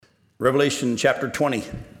Revelation chapter 20,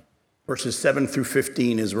 verses 7 through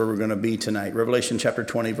 15 is where we're going to be tonight. Revelation chapter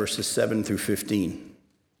 20, verses 7 through 15.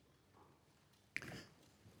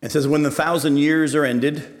 It says, when the 1,000 years are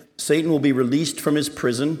ended, Satan will be released from his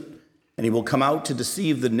prison, and he will come out to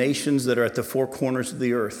deceive the nations that are at the four corners of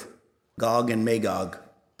the earth, Gog and Magog,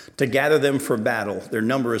 to gather them for battle. Their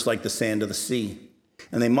number is like the sand of the sea.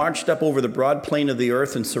 And they marched up over the broad plain of the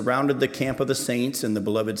earth and surrounded the camp of the saints in the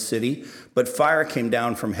beloved city. But fire came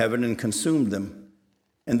down from heaven and consumed them.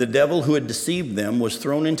 And the devil who had deceived them was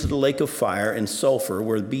thrown into the lake of fire and sulfur,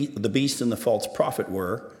 where the beast and the false prophet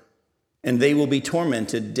were. And they will be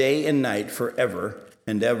tormented day and night forever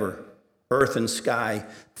and ever. Earth and sky,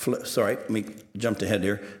 let me jump ahead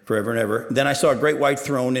here, forever and ever. Then I saw a great white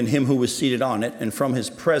throne and him who was seated on it. And from his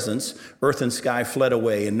presence, earth and sky fled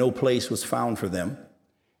away, and no place was found for them.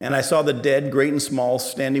 And I saw the dead, great and small,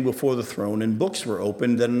 standing before the throne, and books were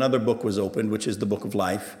opened. Then another book was opened, which is the book of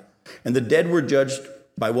life. And the dead were judged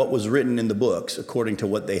by what was written in the books, according to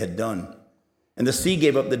what they had done. And the sea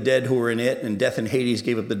gave up the dead who were in it, and death and Hades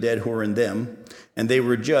gave up the dead who were in them. And they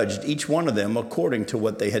were judged, each one of them, according to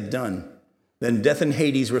what they had done. Then death and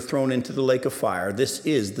Hades were thrown into the lake of fire. This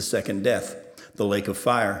is the second death, the lake of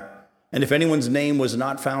fire. And if anyone's name was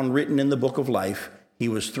not found written in the book of life, he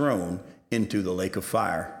was thrown into the lake of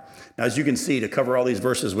fire. Now, as you can see, to cover all these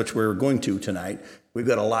verses, which we're going to tonight, we've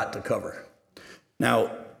got a lot to cover.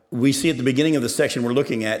 Now, we see at the beginning of the section we're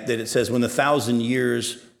looking at that it says, when the 1,000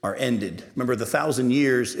 years are ended. Remember, the 1,000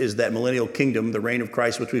 years is that millennial kingdom, the reign of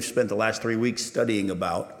Christ, which we've spent the last 3 weeks studying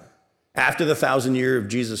about. After the 1,000 year of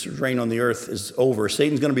Jesus' reign on the earth is over,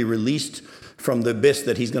 Satan's going to be released from the abyss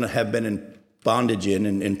that he's going to have been in bondage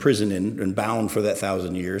in prison in, and bound for that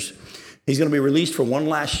 1,000 years. He's going to be released for one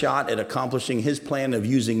last shot at accomplishing his plan of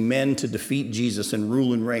using men to defeat Jesus and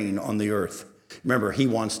rule and reign on the earth. Remember, he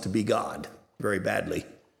wants to be God very badly.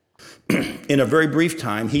 In a very brief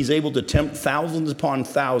time, he's able to tempt thousands upon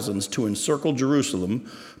thousands to encircle Jerusalem,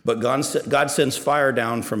 but God sends fire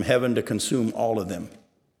down from heaven to consume all of them.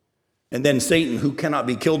 And then Satan, who cannot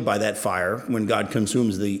be killed by that fire when God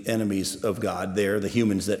consumes the enemies of God there, the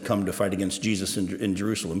humans that come to fight against Jesus in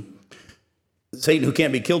Jerusalem, Satan, who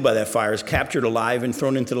can't be killed by that fire, is captured alive and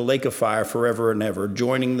thrown into the lake of fire forever and ever,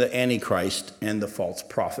 joining the Antichrist and the false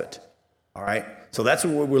prophet. All right? So that's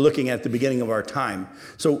what we're looking at the beginning of our time.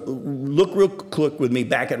 So look real quick with me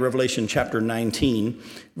back at Revelation chapter 19,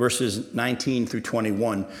 verses 19 through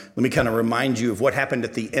 21. Let me kind of remind you of what happened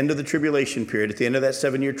at the end of the tribulation period, at the end of that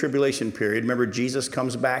 7-year tribulation period. Remember, Jesus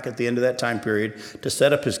comes back at the end of that time period to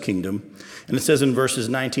set up his kingdom. And it says in verses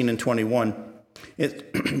 19 and 21,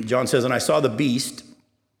 John says, and I saw the beast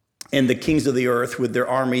and the kings of the earth with their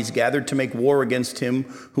armies gathered to make war against him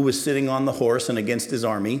who was sitting on the horse and against his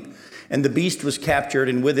army. And the beast was captured,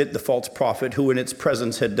 and with it the false prophet, who in its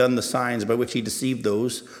presence had done the signs by which he deceived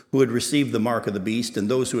those who had received the mark of the beast and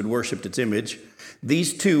those who had worshipped its image.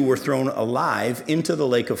 These two were thrown alive into the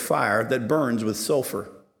lake of fire that burns with sulfur.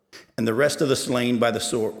 And the rest were slain by the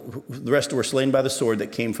sword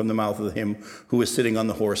that came from the mouth of him who was sitting on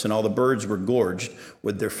the horse, and all the birds were gorged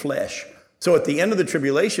with their flesh. So at the end of the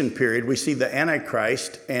tribulation period, we see the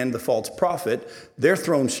Antichrist and the false prophet. They're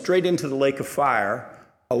thrown straight into the lake of fire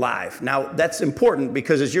alive. Now, that's important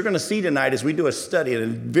because as you're going to see tonight, as we do a study, a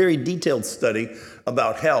very detailed study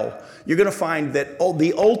about hell, you're going to find that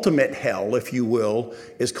the ultimate hell, if you will,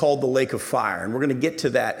 is called the lake of fire. And we're going to get to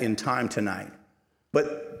that in time tonight.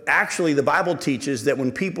 But actually, the Bible teaches that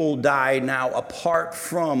when people die now apart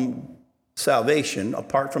from salvation,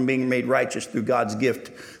 apart from being made righteous through God's gift,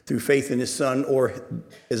 through faith in his Son, or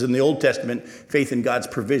as in the Old Testament, faith in God's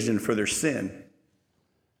provision for their sin,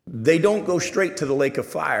 they don't go straight to the lake of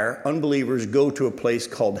fire. Unbelievers go to a place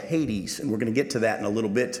called Hades, and we're going to get to that in a little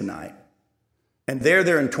bit tonight. And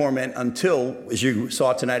they're in torment until, as you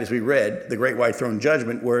saw tonight as we read, the great white throne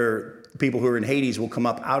judgment, where people who are in Hades will come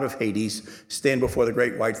up out of Hades, stand before the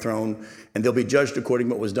great white throne, and they'll be judged according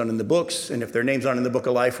to what was done in the books. And if their names aren't in the book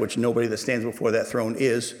of life, which nobody that stands before that throne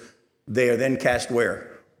is, they are then cast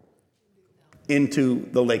where? Into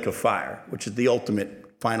the lake of fire, which is the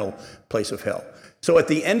ultimate final place of hell. So at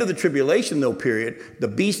the end of the tribulation, though, period, the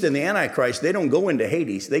beast and the Antichrist, they don't go into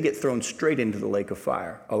Hades. They get thrown straight into the lake of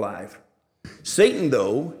fire alive. Satan,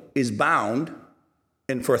 though, is bound,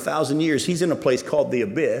 and for 1,000 years, he's in a place called the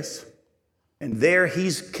abyss. And there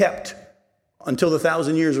he's kept until the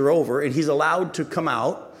 1,000 years are over, and he's allowed to come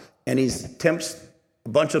out, and he tempts a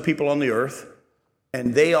bunch of people on the earth,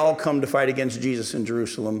 and they all come to fight against Jesus in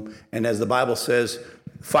Jerusalem. And as the Bible says,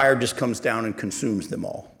 fire just comes down and consumes them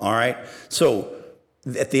all right? So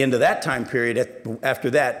at the end of that time period,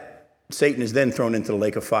 after that, Satan is then thrown into the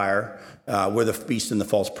lake of fire where the beast and the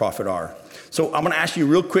false prophet are. So I'm going to ask you a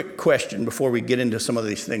real quick question before we get into some of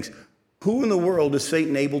these things. Who in the world is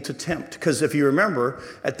Satan able to tempt? Because if you remember,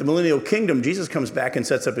 at the millennial kingdom, Jesus comes back and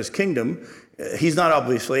sets up his kingdom. He's not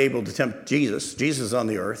obviously able to tempt Jesus. Jesus is on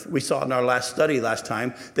the earth. We saw in our last study last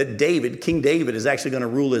time that David, King David, is actually going to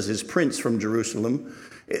rule as his prince from Jerusalem.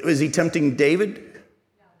 Is he tempting David?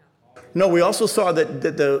 No, we also saw that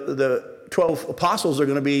the 12 apostles are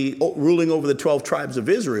going to be ruling over the 12 tribes of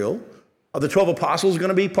Israel. Are the 12 apostles going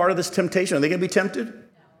to be part of this temptation? Are they going to be tempted?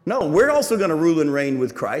 No, we're also going to rule and reign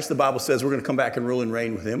with Christ. The Bible says we're going to come back and rule and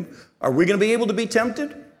reign with him. Are we going to be able to be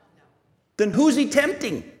tempted? Then who's he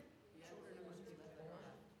tempting?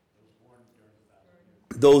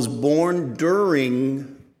 Those born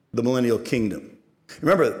during the millennial kingdom.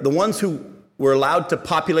 Remember, the ones who were allowed to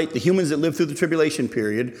populate, the humans that lived through the tribulation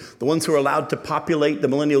period, the ones who were allowed to populate the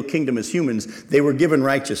millennial kingdom as humans, they were given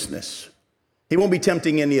righteousness. He won't be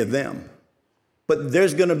tempting any of them. But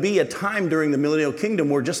there's going to be a time during the millennial kingdom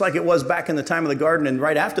where, just like it was back in the time of the garden and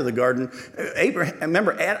right after the garden,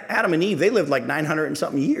 remember Adam and Eve, they lived like 900 and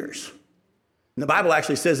something years. And the Bible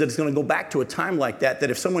actually says that it's going to go back to a time like that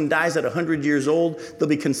if someone dies at 100 years old, they'll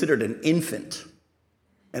be considered an infant.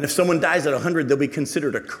 And if someone dies at 100, they'll be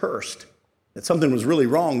considered accursed. That something was really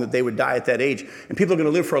wrong that they would die at that age. And people are going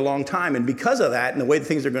to live for a long time. And because of that and the way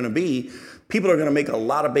things are going to be, people are going to make a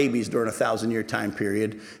lot of babies during a 1,000-year time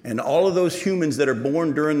period. And all of those humans that are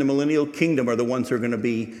born during the millennial kingdom are the ones who are going to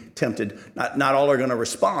be tempted. Not all are going to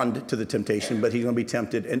respond to the temptation, but he's going to be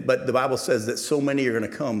tempted. But the Bible says that so many are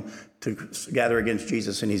going to come to gather against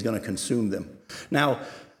Jesus, and he's going to consume them. Now,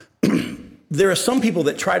 there are some people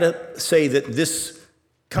that try to say that this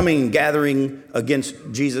coming and gathering against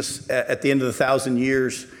Jesus at the end of the 1,000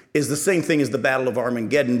 years is the same thing as the Battle of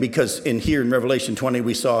Armageddon, because in Revelation 20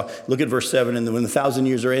 we saw, look at verse 7, and when the 1,000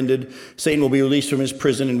 years are ended, Satan will be released from his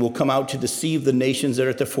prison and will come out to deceive the nations that are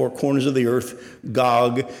at the four corners of the earth,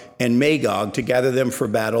 Gog and Magog, to gather them for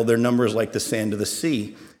battle. Their number is like the sand of the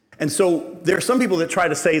sea. And so there are some people that try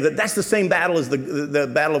to say that that's the same battle as the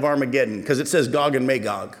Battle of Armageddon, because it says Gog and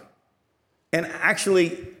Magog. And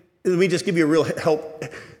actually, let me just give you a real help.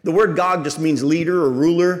 The word Gog just means leader or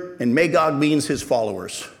ruler, and Magog means his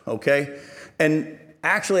followers, okay? And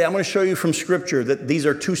actually, I'm going to show you from Scripture that these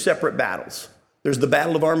are two separate battles. There's the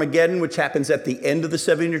Battle of Armageddon, which happens at the end of the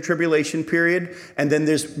 7-year tribulation period, and then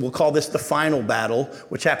we'll call this the final battle,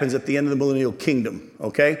 which happens at the end of the millennial kingdom,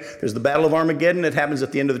 okay? There's the Battle of Armageddon that happens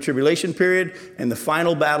at the end of the tribulation period, and the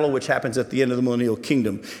final battle, which happens at the end of the millennial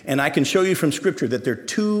kingdom. And I can show you from Scripture that they're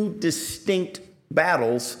two distinct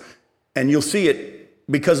battles, and you'll see it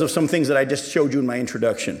because of some things that I just showed you in my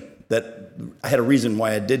introduction, that I had a reason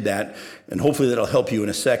why I did that, and hopefully that'll help you in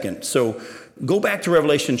a second. So go back to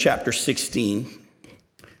Revelation chapter 16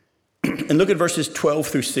 and look at verses 12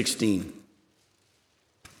 through 16.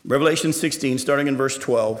 Revelation 16, starting in verse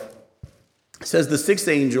 12, says, "The sixth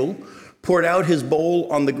angel poured out his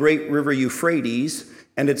bowl on the great river Euphrates,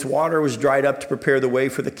 and its water was dried up to prepare the way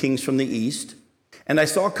for the kings from the east. And I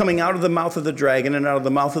saw coming out of the mouth of the dragon and out of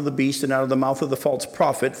the mouth of the beast and out of the mouth of the false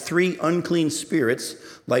prophet 3 unclean spirits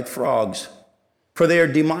like frogs. For they are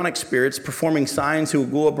demonic spirits performing signs who will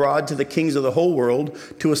go abroad to the kings of the whole world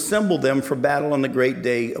to assemble them for battle on the great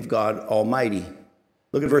day of God Almighty."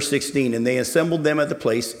 Look at verse 16. "And they assembled them at the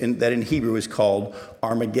place that in Hebrew is called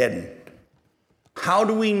Armageddon." How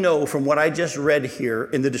do we know from what I just read here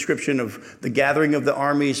in the description of the gathering of the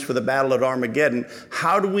armies for the battle at Armageddon,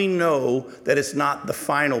 how do we know that it's not the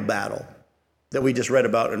final battle that we just read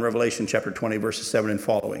about in Revelation chapter 20, verses 7 and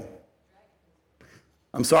following?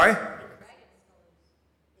 I'm sorry?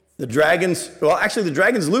 The dragon's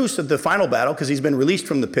loose at the final battle because he's been released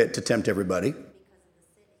from the pit to tempt everybody.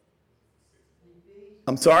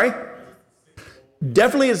 I'm sorry?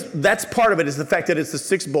 Definitely that's part of it, is the fact that it's the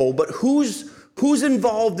sixth bowl, but who's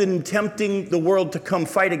involved in tempting the world to come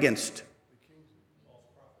fight against?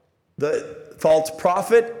 The false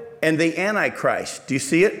prophet and the Antichrist. Do you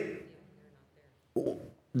see it?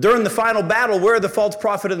 During the final battle, where are the false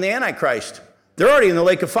prophet and the Antichrist? They're already in the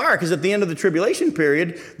lake of fire, because at the end of the tribulation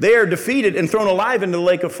period, they are defeated and thrown alive into the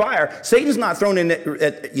lake of fire. Satan's not thrown in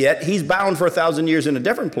it yet. He's bound for 1,000 years in a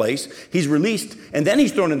different place. He's released, and then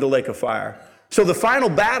he's thrown into the lake of fire. So the final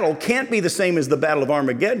battle can't be the same as the Battle of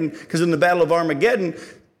Armageddon, because in the Battle of Armageddon,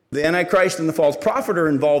 the Antichrist and the false prophet are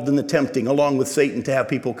involved in the tempting, along with Satan, to have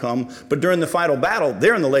people come. But during the final battle,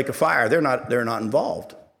 they're in the lake of fire. They're not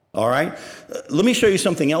involved. All right? Let me show you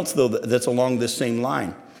something else, though, that's along this same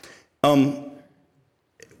line.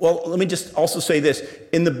 Well, let me just also say this.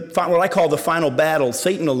 In what I call the final battle,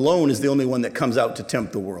 Satan alone is the only one that comes out to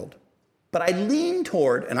tempt the world. But I lean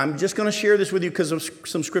toward, and I'm just going to share this with you because of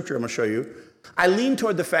some scripture I'm going to show you. I lean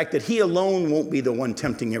toward the fact that he alone won't be the one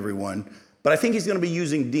tempting everyone, but I think he's going to be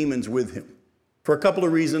using demons with him for a couple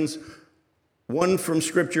of reasons. One from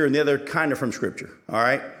scripture and the other kind of from scripture. All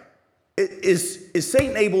right. Is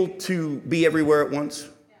Satan able to be everywhere at once?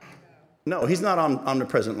 No, he's not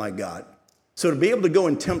omnipresent like God. So to be able to go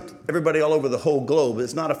and tempt everybody all over the whole globe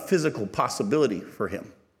is not a physical possibility for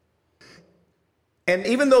him. And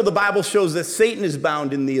even though the Bible shows that Satan is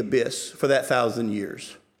bound in the abyss for that 1,000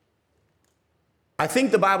 years, I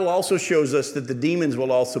think the Bible also shows us that the demons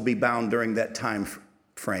will also be bound during that time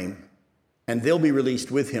frame, and they'll be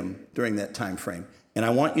released with him during that time frame. And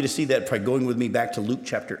I want you to see that by going with me back to Luke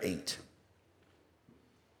chapter 8.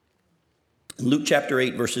 Luke chapter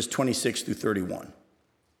 8, verses 26 through 31.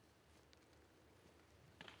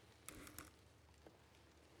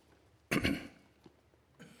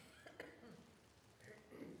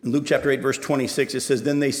 In Luke chapter 8, verse 26, it says,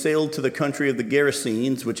 "Then they sailed to the country of the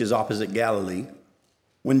Gerasenes, which is opposite Galilee.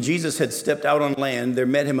 When Jesus had stepped out on land, there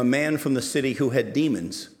met him a man from the city who had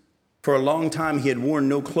demons. For a long time he had worn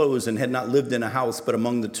no clothes and had not lived in a house, but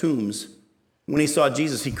among the tombs. When he saw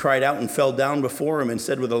Jesus, he cried out and fell down before him and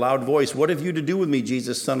said with a loud voice, 'What have you to do with me,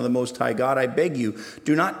 Jesus, Son of the Most High God? I beg you,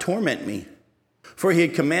 do not torment me.' For he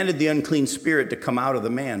had commanded the unclean spirit to come out of the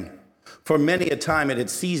man. For many a time it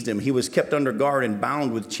had seized him. He was kept under guard and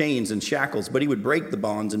bound with chains and shackles, but he would break the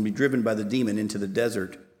bonds and be driven by the demon into the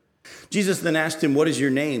desert. Jesus then asked him, 'What is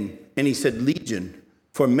your name?' And he said, 'Legion,'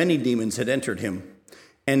 for many demons had entered him.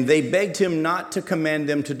 And they begged him not to command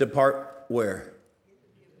them to depart where?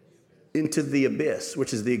 Into the abyss,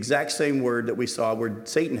 which is the exact same word that we saw where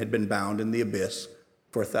Satan had been bound in the abyss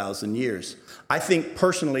for 1,000 years. I think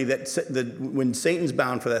personally that when Satan's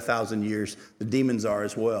bound for that 1,000 years, the demons are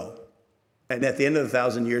as well. And at the end of the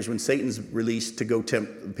 1,000 years, when Satan's released to go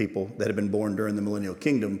tempt the people that have been born during the millennial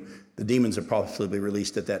kingdom, the demons are probably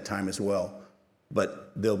released at that time as well.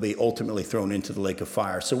 But they'll be ultimately thrown into the lake of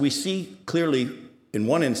fire. So we see clearly in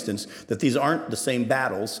one instance that these aren't the same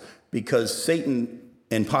battles, because Satan,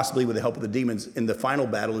 and possibly with the help of the demons, in the final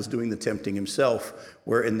battle is doing the tempting himself,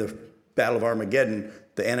 where in the battle of Armageddon,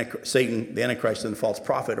 Satan, the Antichrist, and the false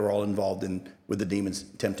prophet are all involved with the demons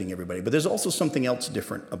tempting everybody. But there's also something else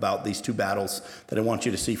different about these two battles that I want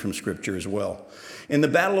you to see from Scripture as well. In the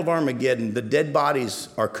battle of Armageddon, the dead bodies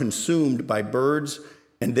are consumed by birds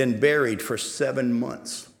and then buried for 7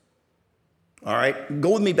 months. All right,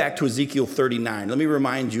 go with me back to Ezekiel 39. Let me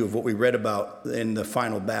remind you of what we read about in the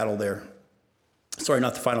final battle there. Sorry,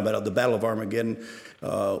 not the final battle, the battle of Armageddon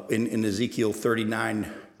in Ezekiel 39,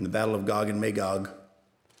 in the battle of Gog and Magog.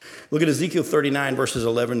 Look at Ezekiel 39, verses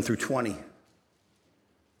 11 through 20.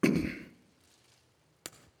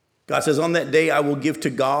 God says, "On that day I will give to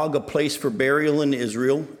Gog a place for burial in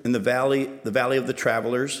Israel, in the valley of the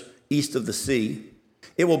travelers, east of the sea.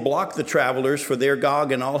 It will block the travelers, for there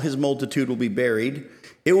Gog and all his multitude will be buried.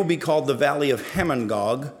 It will be called the valley of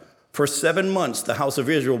Hamon-Gog. For 7 months the house of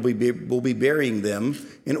Israel will be burying them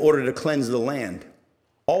in order to cleanse the land.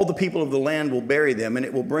 All the people of the land will bury them, and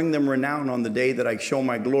it will bring them renown on the day that I show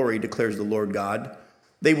my glory, declares the Lord God.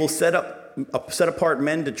 They will set apart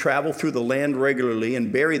men to travel through the land regularly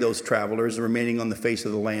and bury those travelers remaining on the face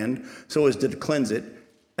of the land so as to cleanse it.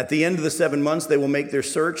 At the end of the 7 months, they will make their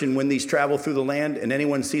search, and when these travel through the land and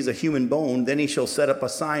anyone sees a human bone, then he shall set up a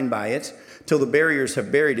sign by it till the buriers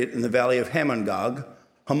have buried it in the valley of Hamon-Gog.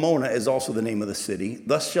 Hamona is also the name of the city.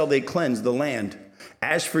 Thus shall they cleanse the land.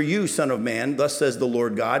 As for you, son of man, thus says the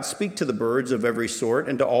Lord God, speak to the birds of every sort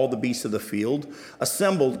and to all the beasts of the field.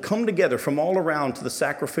 Assembled, come together from all around to the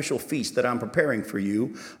sacrificial feast that I'm preparing for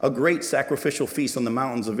you, a great sacrificial feast on the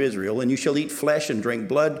mountains of Israel. And you shall eat flesh and drink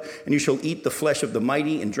blood, and you shall eat the flesh of the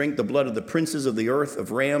mighty and drink the blood of the princes of the earth,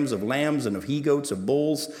 of rams, of lambs, and of he-goats, of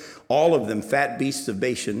bulls, all of them fat beasts of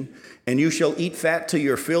Bashan. And you shall eat fat till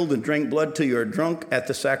you're filled and drink blood till you're drunk at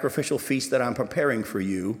the sacrificial feast that I'm preparing for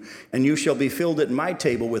you. And you shall be filled at my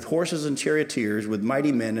table with horses and charioteers, with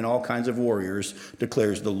mighty men and all kinds of warriors,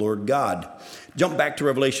 declares the Lord God." Jump back to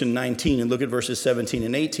Revelation 19 and look at verses 17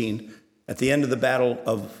 and 18. At the end of the battle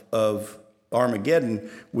of Armageddon,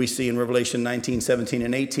 we see in Revelation 19, 17,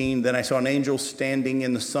 and 18, "Then I saw an angel standing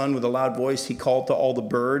in the sun with a loud voice. He called to all the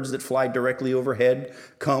birds that fly directly overhead,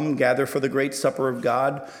 'Come, gather for the great supper of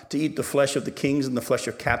God, to eat the flesh of the kings and the flesh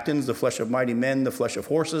of captains, the flesh of mighty men, the flesh of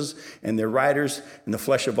horses and their riders, and the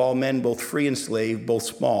flesh of all men, both free and slave, both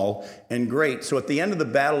small and great.'" So at the end of the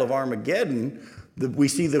battle of Armageddon, we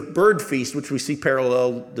see the bird feast, which we see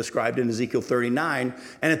parallel described in Ezekiel 39.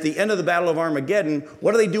 And at the end of the battle of Armageddon,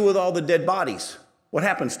 what do they do with all the dead bodies? What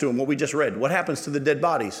happens to them? What we just read. What happens to the dead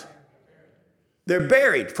bodies? They're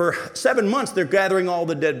buried. For 7 months, they're gathering all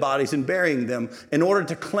the dead bodies and burying them in order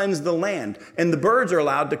to cleanse the land. And the birds are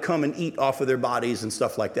allowed to come and eat off of their bodies and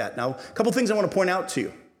stuff like that. Now, a couple things I want to point out to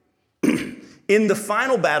you. In the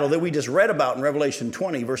final battle that we just read about in Revelation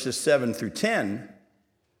 20, verses 7 through 10,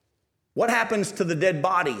 what happens to the dead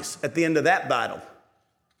bodies at the end of that battle?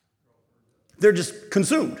 They're just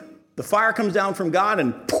consumed. The fire comes down from God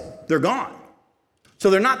and poof, they're gone. So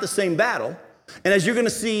they're not the same battle. And as you're going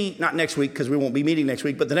to see, not next week because we won't be meeting next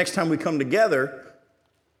week, but the next time we come together,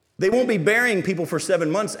 they won't be burying people for 7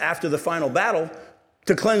 months after the final battle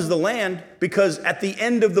to cleanse the land, because at the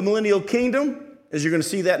end of the millennial kingdom, as you're going to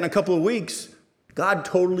see that in a couple of weeks, God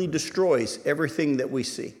totally destroys everything that we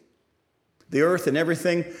see. The earth and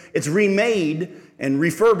everything, it's remade and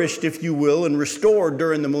refurbished, if you will, and restored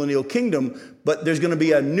during the millennial kingdom, but there's going to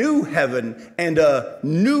be a new heaven and a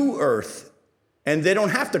new earth. And they don't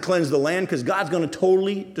have to cleanse the land because God's going to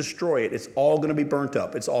totally destroy it. It's all going to be burnt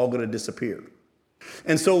up. It's all going to disappear.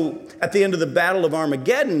 And so at the end of the Battle of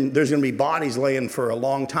Armageddon, there's going to be bodies laying for a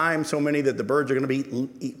long time, so many that the birds are going to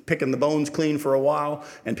be picking the bones clean for a while,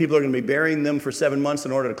 and people are going to be burying them for 7 months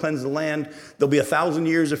in order to cleanse the land. There'll be 1,000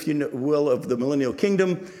 years, if you will, of the millennial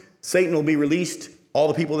kingdom. Satan will be released. All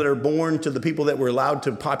the people that are born to the people that were allowed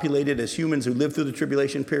to populate it as humans who lived through the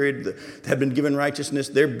tribulation period, that have been given righteousness,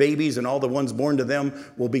 their babies and all the ones born to them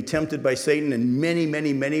will be tempted by Satan, and many,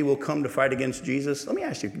 many, many will come to fight against Jesus. Let me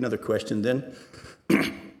ask you another question then.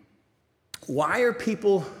 Why are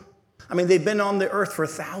people, they've been on the earth for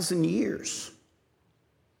 1,000 years.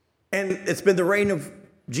 And it's been the reign of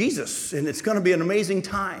Jesus, and it's going to be an amazing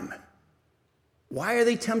time. Why are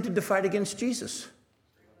they tempted to fight against Jesus?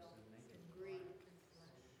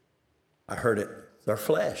 I heard it. It's our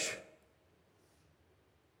flesh.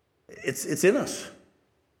 It's in us.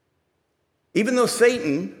 Even though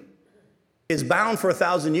Satan is bound for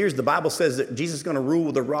 1,000 years, the Bible says that Jesus is going to rule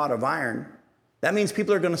with a rod of iron. That means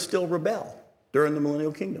people are going to still rebel during the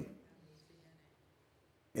millennial kingdom.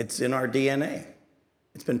 It's in our DNA.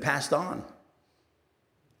 It's been passed on.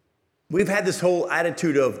 We've had this whole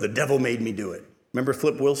attitude of the devil made me do it. Remember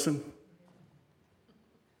Flip Wilson?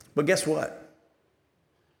 But guess what?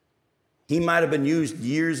 He might have been used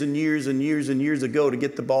years and years and years and years ago to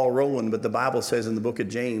get the ball rolling, but the Bible says in the book of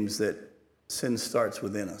James that sin starts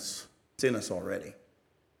within us. It's in us already.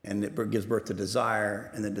 And it gives birth to desire,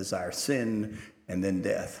 and then desire sin, and then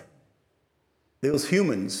death. Those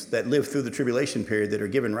humans that live through the tribulation period that are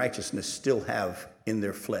given righteousness still have in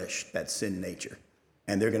their flesh that sin nature.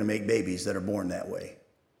 And they're going to make babies that are born that way.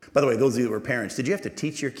 By the way, those of you that were parents, did you have to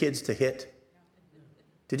teach your kids to hit?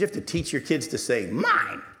 Did you have to teach your kids to say,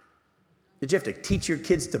 mine? Did you have to teach your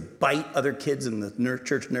kids to bite other kids in the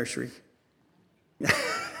church nursery?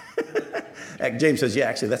 James says, yeah,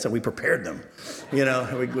 actually, that's how we prepared them. We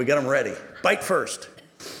got them ready. Bite first.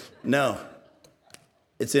 No,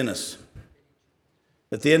 it's in us.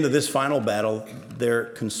 At the end of this final battle, they're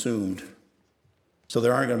consumed. So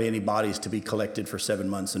there aren't going to be any bodies to be collected for 7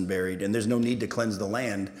 months and buried. And there's no need to cleanse the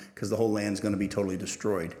land because the whole land's going to be totally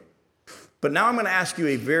destroyed. But now I'm going to ask you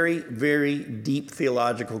a very, very deep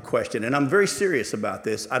theological question. And I'm very serious about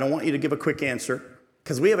this. I don't want you to give a quick answer,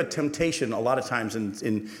 because we have a temptation a lot of times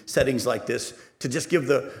in settings like this to just give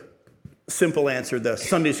the simple answer, the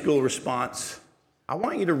Sunday school response. I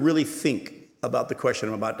want you to really think about the question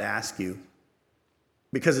I'm about to ask you,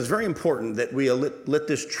 because it's very important that we let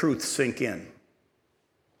this truth sink in.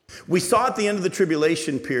 We saw at the end of the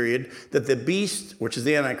tribulation period that the beast, which is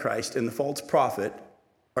the Antichrist, and the false prophet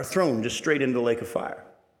are thrown just straight into the lake of fire.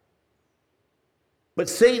 But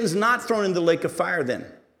Satan's not thrown into the lake of fire then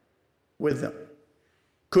with them.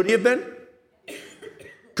 Could he have been?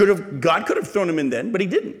 God could have thrown him in then, but he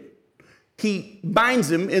didn't. He binds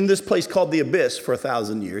him in this place called the abyss for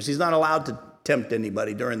 1,000 years. He's not allowed to tempt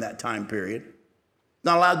anybody during that time period.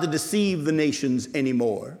 Not allowed to deceive the nations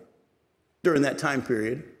anymore during that time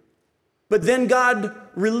period. But then God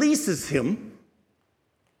releases him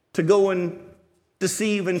to go and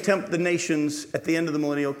deceive and tempt the nations at the end of the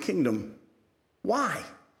millennial kingdom. Why?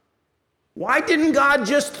 Why didn't God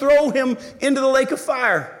just throw him into the lake of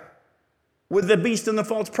fire with the beast and the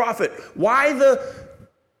false prophet? Why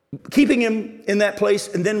keeping him in that place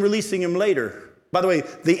and then releasing him later? By the way,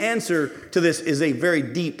 the answer to this is a very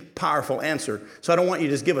deep, powerful answer. So I don't want you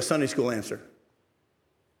to just give a Sunday school answer.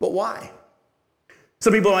 But why?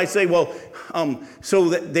 Some people might say, well, so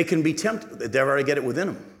that they can be tempted. They've already got it within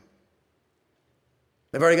them.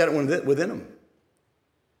 They've already got it within them.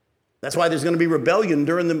 That's why there's going to be rebellion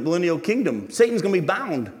during the millennial kingdom. Satan's going to be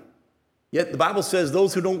bound. Yet the Bible says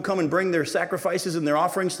those who don't come and bring their sacrifices and their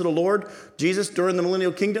offerings to the Lord, Jesus, during the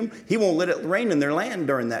millennial kingdom, he won't let it rain in their land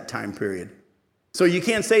during that time period. So you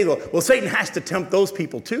can't say, well, Satan has to tempt those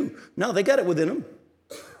people too. No, they got it within them.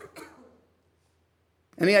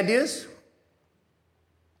 Any ideas?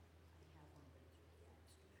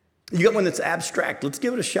 You got one that's abstract. Let's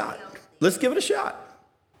give it a shot. Let's give it a shot.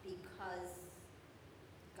 Because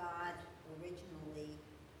God originally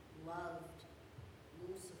loved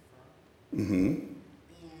Lucifer. Mm-hmm. And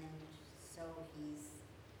so he's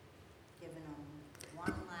given him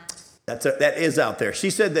one last. That is out there. She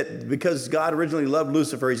said that because God originally loved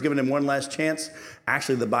Lucifer, he's given him one last chance.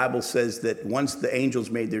 Actually, the Bible says that once the angels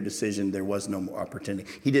made their decision, there was no more opportunity.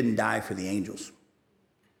 He didn't die for the angels.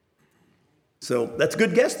 So that's a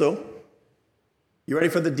good guess, though. You ready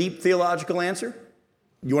for the deep theological answer?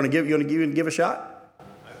 You want to give a shot? I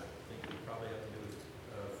think you probably have to do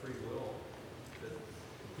with free will. That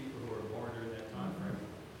the people who are born during that time frame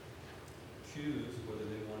choose whether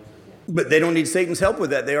they want to. But they don't need Satan's help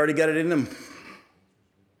with that. They already got it in them.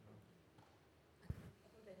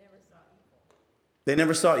 They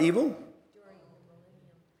never saw evil?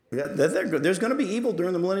 Yeah, there's going to be evil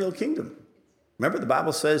during the millennial kingdom. Remember, the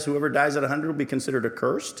Bible says whoever dies at 100 will be considered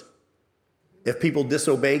accursed if people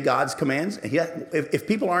disobey God's commands. If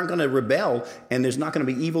people aren't going to rebel and there's not going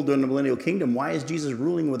to be evil during the millennial kingdom, why is Jesus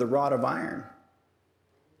ruling with a rod of iron?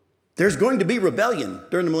 There's going to be rebellion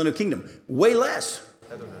during the millennial kingdom. Way less.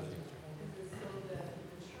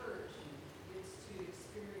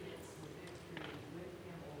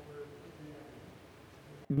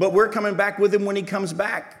 But we're coming back with him when he comes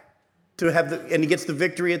back and he gets the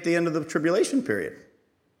victory at the end of the tribulation period.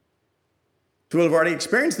 So we'll have already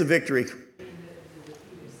experienced the victory.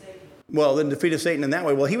 Well, the defeat of Satan in that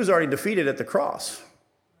way. Well, he was already defeated at the cross.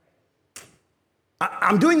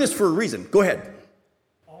 I'm doing this for a reason. Go ahead.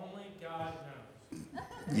 Only God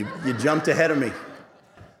knows. You jumped ahead of me.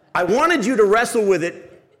 I wanted you to wrestle with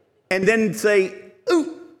it and then say,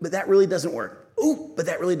 ooh, but that really doesn't work. Ooh, but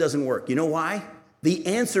that really doesn't work. You know why? The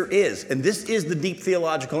answer is, and this is the deep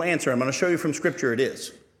theological answer. I'm going to show you from Scripture it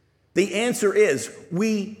is. The answer is,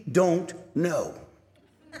 we don't know.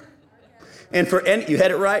 And you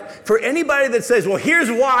had it right. For anybody that says, well,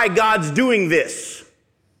 here's why God's doing this,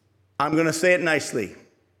 I'm going to say it nicely.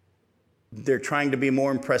 They're trying to be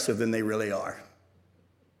more impressive than they really are.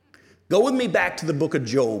 Go with me back to the book of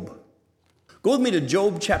Job. Go with me to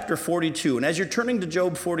Job chapter 42. And as you're turning to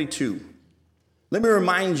Job 42, let me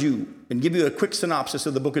remind you and give you a quick synopsis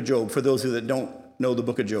of the book of Job for those of you that don't know the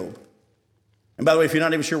book of Job. And by the way, if you're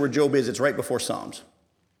not even sure where Job is, it's right before Psalms.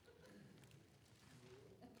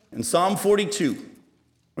 In Job 42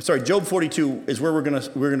 is where we're going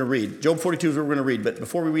to read. Job 42 is where we're going to read. But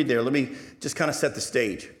before we read there, let me just kind of set the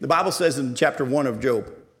stage. The Bible says in chapter 1 of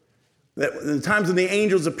Job that in the times when the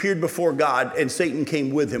angels appeared before God and Satan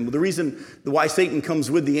came with him. The reason why Satan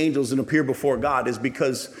comes with the angels and appear before God is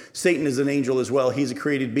because Satan is an angel as well. He's a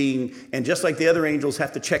created being. And just like the other angels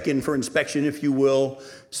have to check in for inspection, if you will,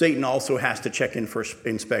 Satan also has to check in for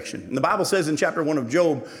inspection. And the Bible says in chapter 1 of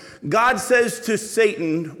Job, God says to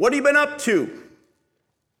Satan, what have you been up to?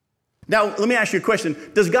 Now, let me ask you a question.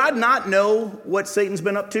 Does God not know what Satan's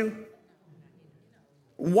been up to?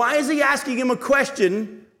 Why is he asking him a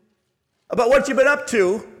question about what you've been up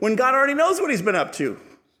to when God already knows what he's been up to?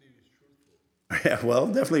 Yeah, well,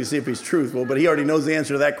 definitely to see if he's truthful, but he already knows the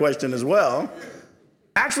answer to that question as well.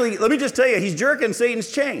 Actually, let me just tell you, he's jerking Satan's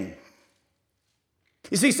chain.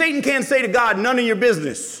 You see, Satan can't say to God, none of your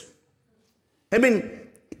business. I mean,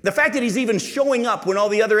 the fact that he's even showing up when all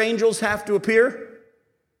the other angels have to appear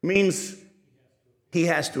means he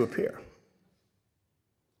has to appear.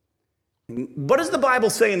 What does the Bible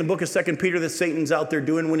say in the book of 2 Peter that Satan's out there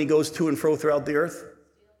doing when he goes to and fro throughout the earth?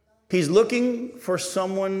 He's looking for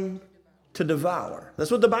someone to devour. That's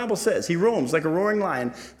what the Bible says. He roams like a roaring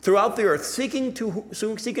lion throughout the earth,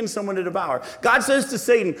 seeking someone to devour. God says to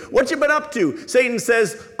Satan, what you been up to? Satan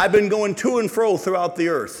says, I've been going to and fro throughout the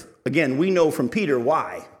earth. Again, we know from Peter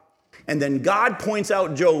why. And then God points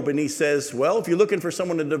out Job and he says, well, if you're looking for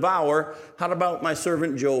someone to devour, how about my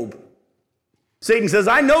servant Job? Satan says,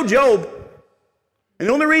 I know Job. And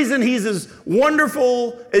the only reason he's as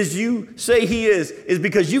wonderful as you say he is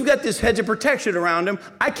because you've got this hedge of protection around him.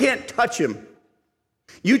 I can't touch him.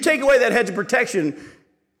 You take away that hedge of protection,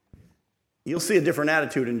 you'll see a different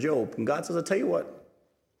attitude in Job. And God says, I'll tell you what,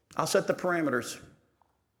 I'll set the parameters.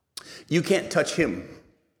 You can't touch him,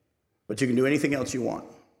 but you can do anything else you want.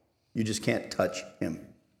 You just can't touch him.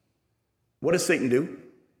 What does Satan do?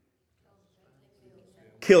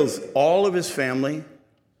 Kills all of his family,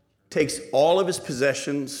 takes all of his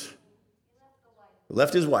possessions,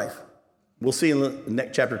 left his wife. We'll see in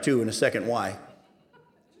chapter 2 in a second why.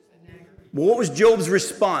 Well, what was Job's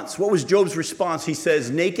response? What was Job's response? He says,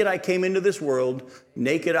 naked I came into this world,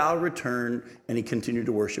 naked I'll return, and he continued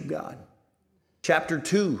to worship God. Chapter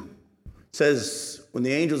 2 says, when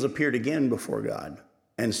the angels appeared again before God,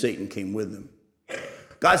 and Satan came with them.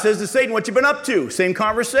 God says to Satan, what you been up to? Same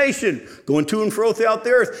conversation, going to and fro throughout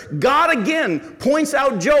the earth. God again points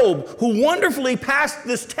out Job, who wonderfully passed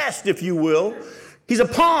this test, if you will. He's a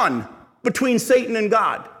pawn between Satan and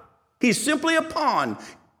God. He's simply a pawn,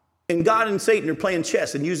 and God and Satan are playing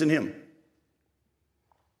chess and using him.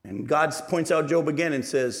 And God points out Job again and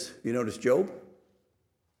says, you notice Job?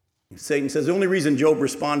 Satan says, the only reason Job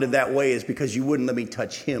responded that way is because you wouldn't let me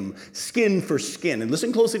touch him, skin for skin. And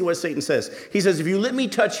listen closely to what Satan says. He says, if you let me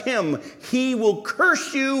touch him, he will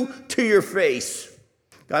curse you to your face.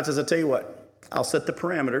 God says, I'll tell you what, I'll set the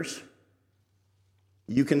parameters.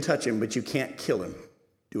 You can touch him, but you can't kill him.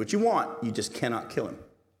 Do what you want, you just cannot kill him.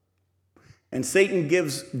 And Satan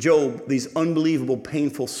gives Job these unbelievable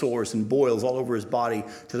painful sores and boils all over his body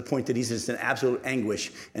to the point that he's just in absolute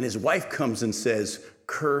anguish. And his wife comes and says,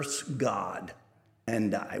 curse God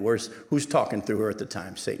and die. Who's talking through her at the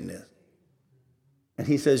time? Satan is. And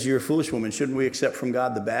he says, you're a foolish woman. Shouldn't we accept from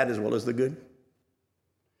God the bad as well as the good?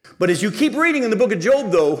 But as you keep reading in the book of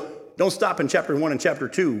Job, though, don't stop in chapter 1 and chapter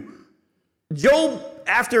 2. Job,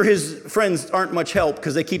 after his friends aren't much help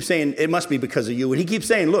because they keep saying, it must be because of you. And he keeps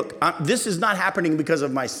saying, look, this is not happening because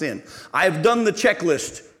of my sin. I've done the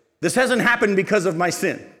checklist. This hasn't happened because of my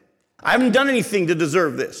sin. I haven't done anything to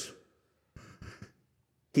deserve this.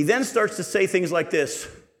 He then starts to say things like this.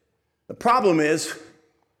 The problem is,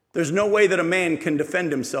 there's no way that a man can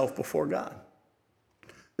defend himself before God.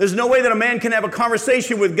 There's no way that a man can have a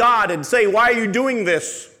conversation with God and say, why are you doing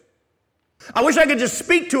this? I wish I could just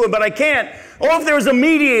speak to him, but I can't. Oh, if there was a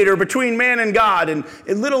mediator between man and God. And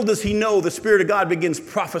little does he know, the Spirit of God begins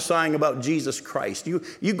prophesying about Jesus Christ.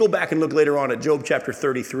 You go back and look later on at Job chapter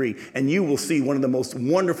 33, and you will see one of the most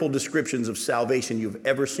wonderful descriptions of salvation you've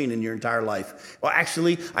ever seen in your entire life. Well,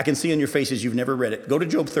 actually, I can see on your faces you've never read it. Go to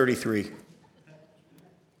Job 33.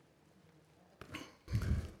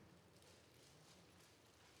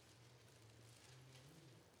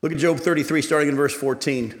 Look at Job 33, starting in verse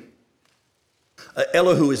 14.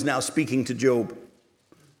 Elihu is now speaking to Job.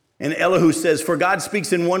 And Elihu says, for God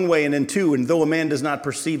speaks in one way and in two, and though a man does not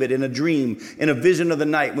perceive it, in a dream, in a vision of the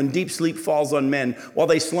night, when deep sleep falls on men, while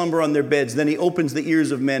they slumber on their beds, then he opens the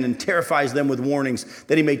ears of men and terrifies them with warnings,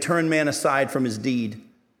 that he may turn man aside from his deed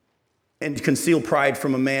and conceal pride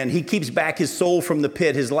from a man. He keeps back his soul from the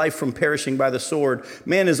pit, his life from perishing by the sword.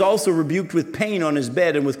 Man is also rebuked with pain on his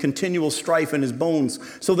bed and with continual strife in his bones,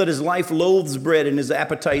 so that his life loathes bread and his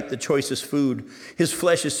appetite the choicest food. His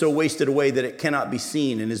flesh is so wasted away that it cannot be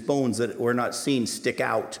seen, and his bones that were not seen stick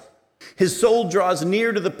out. His soul draws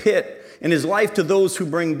near to the pit, and his life to those who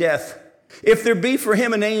bring death. If there be for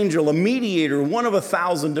him an angel, a mediator, one of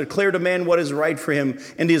 1,000, to declare to man what is right for him,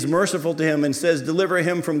 and he is merciful to him, and says, deliver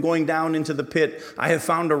him from going down into the pit. I have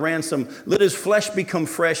found a ransom. Let his flesh become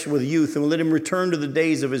fresh with youth, and let him return to the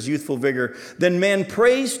days of his youthful vigor. Then man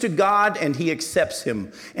prays to God, and he accepts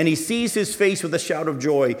him, and he sees his face with a shout of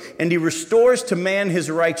joy, and he restores to man his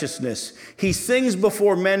righteousness. He sings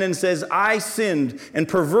before men and says, I sinned and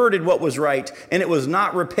perverted what was right, and it was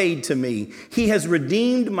not repaid to me. He has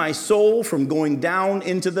redeemed my soul from going down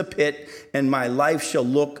into the pit, and my life shall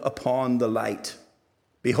look upon the light.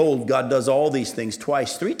 Behold, God does all these things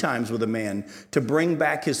twice, 3 times with a man, to bring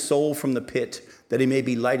back his soul from the pit, that he may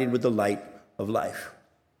be lighted with the light of life.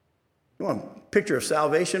 You want a picture of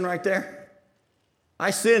salvation right there?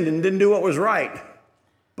 I sinned and didn't do what was right,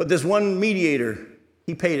 but this one mediator,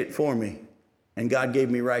 he paid it for me, and God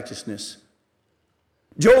gave me righteousness.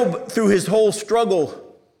 Job, through his whole struggle,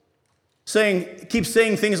 keeps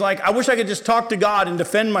saying things like, I wish I could just talk to God and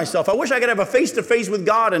defend myself. I wish I could have a face-to-face with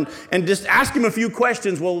God and just ask him a few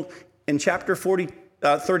questions. Well, in chapter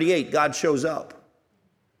 38, God shows up.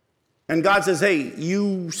 And God says, hey,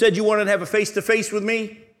 you said you wanted to have a face-to-face with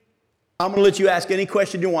me? I'm going to let you ask any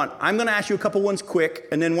question you want. I'm going to ask you a couple ones quick,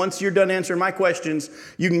 and then once you're done answering my questions,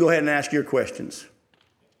 you can go ahead and ask your questions.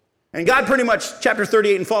 And God pretty much, chapter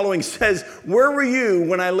 38 and following, says, where were you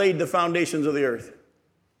when I laid the foundations of the earth?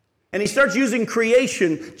 And he starts using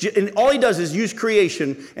creation, and all he does is use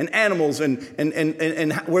creation and animals and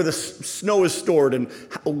where the snow is stored and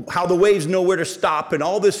how the waves know where to stop and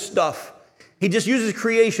all this stuff. He just uses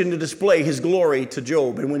creation to display his glory to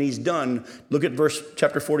Job. And when he's done, look at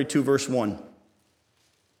chapter 42, verse 1.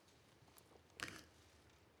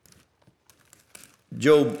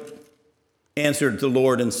 Job answered the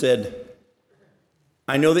Lord and said,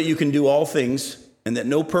 I know that you can do all things and that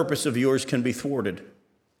no purpose of yours can be thwarted.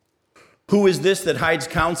 Who is this that hides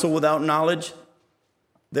counsel without knowledge?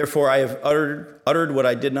 Therefore I have uttered what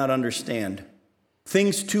I did not understand,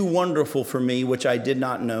 things too wonderful for me which I did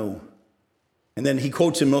not know. And then he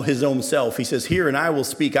quotes him his own self. He says, here and I will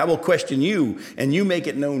speak. I will question you, and you make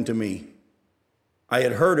it known to me. I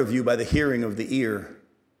had heard of you by the hearing of the ear,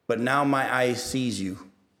 but now my eye sees you.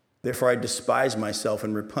 Therefore I despise myself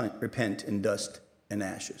and repent in dust and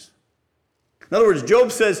ashes. In other words,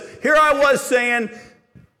 Job says, here I was saying,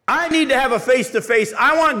 I need to have a face-to-face.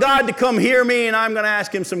 I want God to come hear me, and I'm going to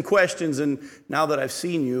ask him some questions. And now that I've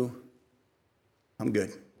seen you, I'm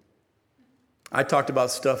good. I talked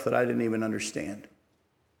about stuff that I didn't even understand.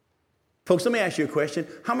 Folks, let me ask you a question.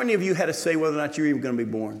 How many of you had to say whether or not you're even going to be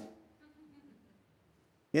born?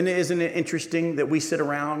 And isn't it interesting that we sit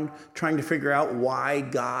around trying to figure out why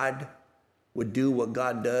God would do what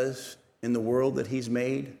God does in the world that he's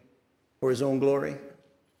made for his own glory?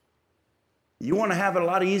 You want to have it a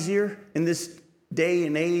lot easier in this day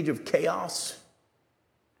and age of chaos?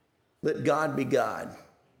 Let God be God.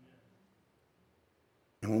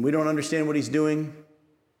 And when we don't understand what he's doing,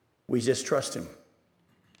 we just trust him.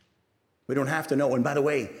 We don't have to know. And by the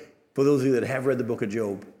way, for those of you that have read the book of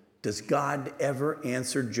Job, does God ever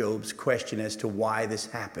answer Job's question as to why this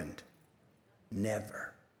happened?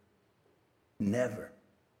 Never. Never.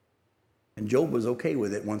 And Job was okay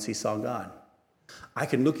with it once he saw God. I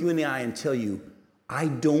can look you in the eye and tell you, I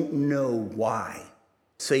don't know why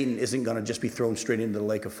Satan isn't going to just be thrown straight into the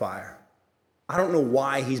lake of fire. I don't know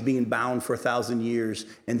why he's being bound for 1,000 years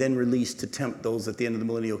and then released to tempt those at the end of the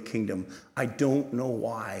millennial kingdom. I don't know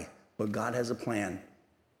why, but God has a plan.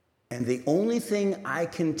 And the only thing I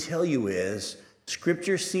can tell you is,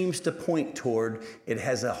 Scripture seems to point toward it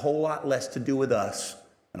has a whole lot less to do with us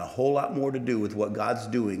and a whole lot more to do with what God's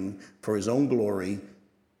doing for his own glory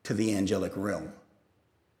to the angelic realm.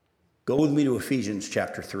 Go with me to Ephesians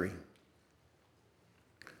chapter 3.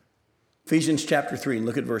 Ephesians chapter 3, and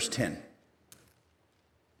look at verse 10.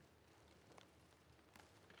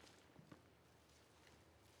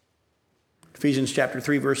 Ephesians chapter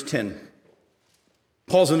 3, verse 10.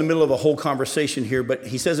 Paul's in the middle of a whole conversation here, but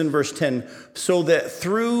he says in verse 10, so that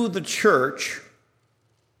through the church,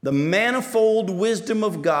 the manifold wisdom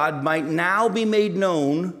of God might now be made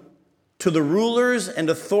known to the rulers and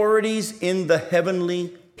authorities in the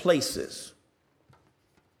heavenly places.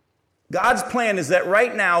 God's plan is that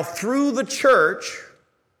right now, through the church,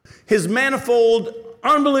 his manifold,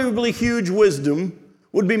 unbelievably huge wisdom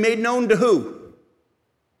would be made known to who?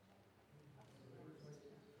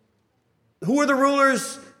 Who are the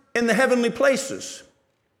rulers in the heavenly places?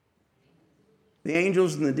 The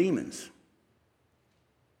angels and the demons.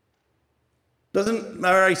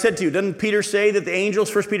 I said to you, doesn't Peter say that the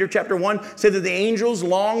angels, 1 Peter chapter 1, say that the angels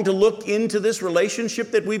long to look into this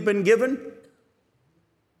relationship that we've been given?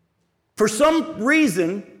 For some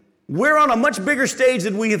reason, we're on a much bigger stage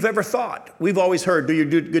than we have ever thought. We've always heard, do your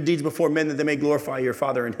good deeds before men that they may glorify your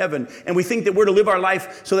Father in heaven. And we think that we're to live our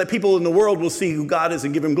life so that people in the world will see who God is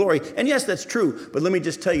and give him glory. And yes, that's true. But let me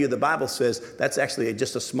just tell you, the Bible says that's actually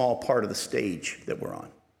just a small part of the stage that we're on.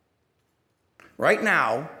 Right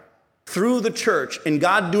now, through the church and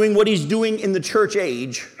God doing what he's doing in the church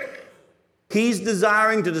age, he's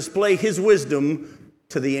desiring to display his wisdom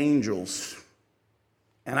to the angels.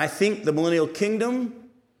 And I think the millennial kingdom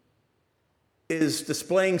is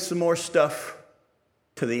displaying some more stuff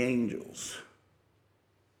to the angels.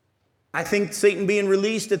 I think Satan being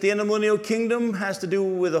released at the end of the millennial kingdom has to do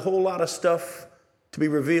with a whole lot of stuff to be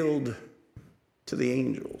revealed to the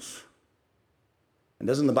angels. And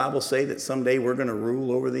doesn't the Bible say that someday we're going to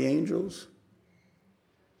rule over the angels?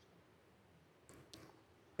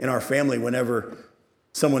 In our family, whenever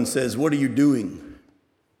someone says, "What are you doing?"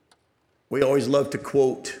 we always love to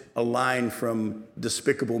quote a line from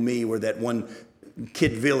Despicable Me where that one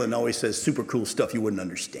kid villain always says, super cool stuff you wouldn't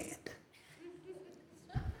understand.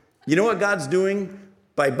 You know what God's doing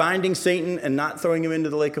by binding Satan and not throwing him into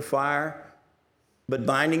the lake of fire, but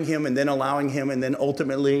binding him and then allowing him and then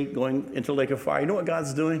ultimately going into the lake of fire? You know what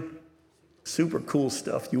God's doing? Super cool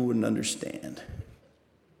stuff you wouldn't understand.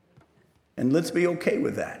 And let's be okay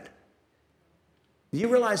with that. Do you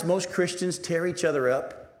realize most Christians tear each other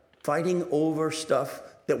up fighting over stuff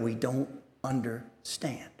that we don't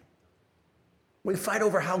understand? We fight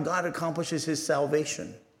over how God accomplishes his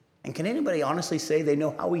salvation. And can anybody honestly say they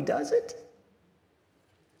know how he does it?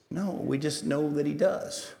 No, we just know that he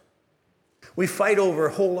does. We fight over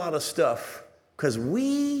a whole lot of stuff because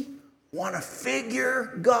we want to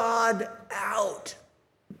figure God out.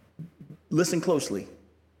 Listen closely.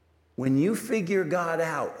 When you figure God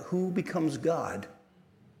out, who becomes God?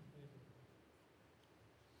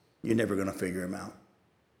 You're never going to figure him out.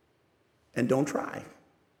 and don't try.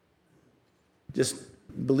 Just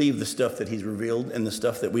believe the stuff that he's revealed, and the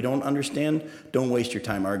stuff that we don't understand, don't waste your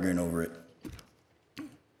time arguing over it.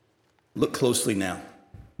 Look closely now.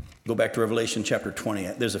 Go back to Revelation chapter 20.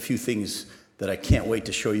 There's a few things that I can't wait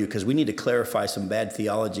to show you because we need to clarify some bad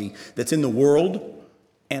theology that's in the world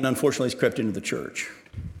and unfortunately has crept into the church.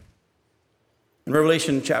 In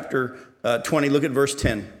Revelation chapter 20, look at verse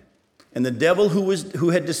 10. And the devil who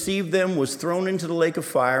had deceived them was thrown into the lake of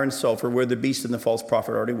fire and sulfur where the beast and the false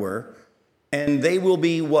prophet already were. And they will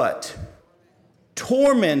be what?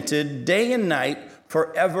 Tormented day and night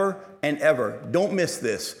forever and ever. Don't miss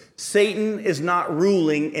this. Satan is not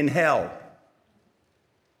ruling in hell.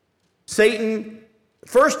 Satan,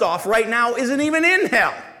 first off, right now isn't even in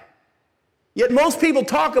hell. Yet most people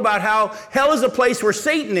talk about how hell is a place where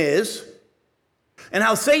Satan is, and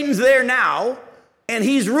how Satan's there now, and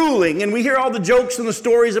he's ruling. And we hear all the jokes and the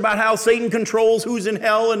stories about how Satan controls who's in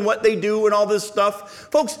hell and what they do and all this stuff.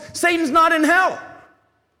 Folks, Satan's not in hell.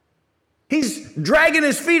 He's dragging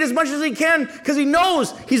his feet as much as he can because he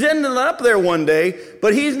knows he's ending up there one day,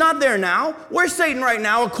 but he's not there now. Where's Satan right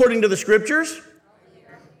now according to the scriptures?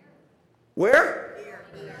 Where?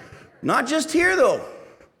 Not just here, though.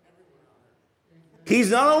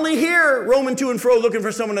 He's not only here, roaming to and fro, looking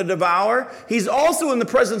for someone to devour. He's also in the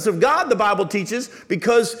presence of God, the Bible teaches,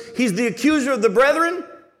 because he's the accuser of the brethren,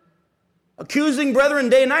 accusing brethren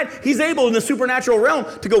day and night. He's able in the supernatural realm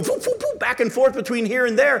to go back and forth between here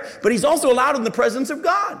and there, but he's also allowed in the presence of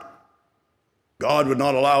God. God would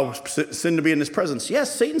not allow sin to be in his presence.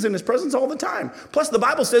 Yes, Satan's in his presence all the time. Plus, the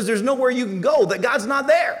Bible says there's nowhere you can go that God's not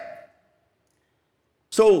there.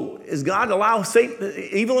 So, is God allow Satan,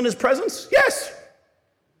 evil in his presence? Yes.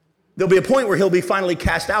 There'll be a point where he'll be finally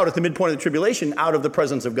cast out at the midpoint of the tribulation, out of the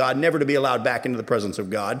presence of God, never to be allowed back into the presence of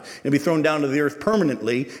God. He'll be thrown down to the earth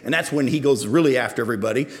permanently, and that's when he goes really after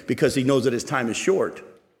everybody because he knows that his time is short.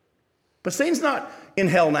 But Satan's not in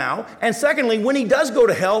hell now. And secondly, when he does go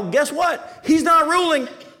to hell, guess what? He's not ruling.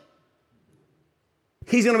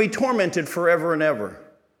 He's going to be tormented forever and ever.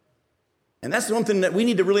 And that's something that we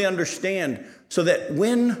need to really understand so that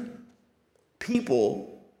when people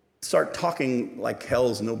start talking like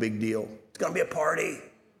hell's no big deal, it's going to be a party.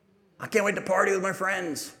 I can't wait to party with my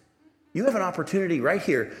friends. You have an opportunity right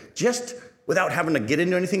here, just without having to get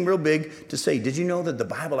into anything real big, to say, did you know that the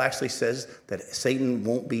Bible actually says that Satan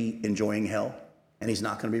won't be enjoying hell? And he's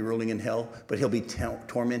not going to be ruling in hell, but he'll be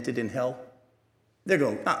tormented in hell? They're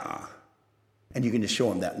going, And you can just show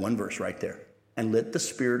them that one verse right there. And let the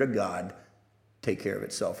Spirit of God take care of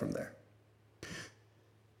itself from there.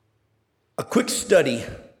 A quick study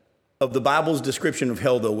of the Bible's description of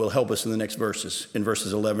hell, though, will help us in the next verses. In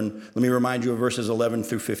verses 11, let me remind you of verses 11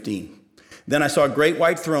 through 15. Then I saw a great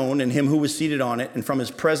white throne and him who was seated on it, and from his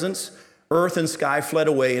presence earth and sky fled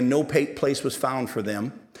away, and no place was found for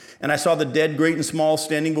them. And I saw the dead, great and small,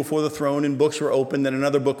 standing before the throne, and books were opened. Then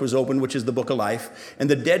another book was opened, which is the book of life. And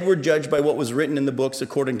the dead were judged by what was written in the books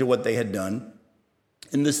according to what they had done.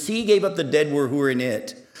 And the sea gave up the dead who were in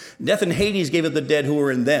it. Death and Hades gave up the dead who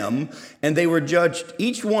were in them, and they were judged,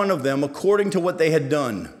 each one of them, according to what they had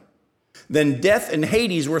done. Then death and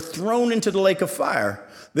Hades were thrown into the lake of fire.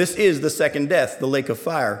 This is the second death, the lake of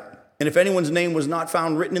fire. And if anyone's name was not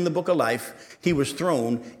found written in the book of life, he was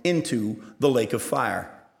thrown into the lake of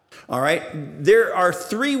fire. All right? There are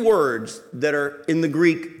three words that are in the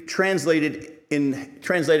Greek translated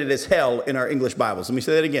as hell in our English Bibles. Let me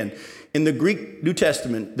say that again. In the Greek New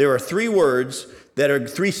Testament, there are three words that are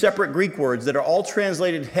three separate Greek words that are all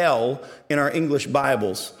translated hell in our English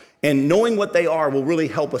Bibles. And knowing what they are will really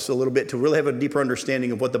help us a little bit to really have a deeper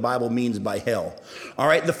understanding of what the Bible means by hell. All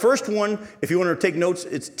right, the first one, if you want to take notes,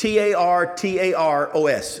 it's T-A-R-T-A-R-O-S,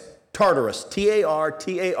 Tartarus,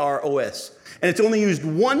 T-A-R-T-A-R-O-S. And it's only used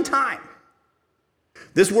one time.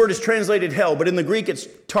 This word is translated hell, but in the Greek it's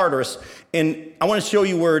Tartarus. And I want to show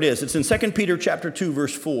you where it is. It's in 2 Peter chapter 2,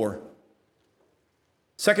 verse 4.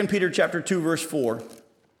 2 Peter chapter 2, verse 4.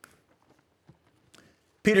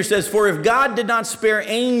 Peter says, "For if God did not spare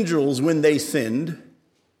angels when they sinned,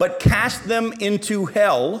 but cast them into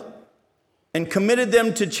hell and committed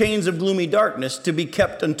them to chains of gloomy darkness to be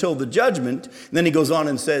kept until the judgment." And then he goes on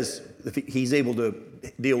and says he's able to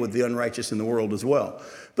deal with the unrighteous in the world as well.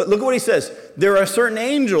 But look at what he says. There are certain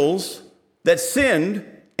angels that sinned,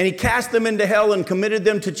 and he cast them into hell and committed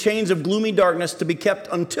them to chains of gloomy darkness to be kept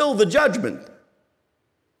until the judgment.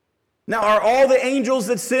 Now, are all the angels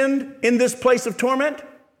that sinned in this place of torment?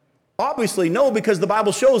 Obviously, no, because the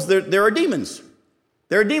Bible shows there are demons.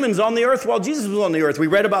 There are demons on the earth while Jesus was on the earth. We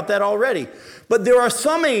read about that already. But there are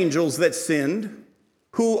some angels that sinned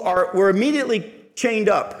who were immediately chained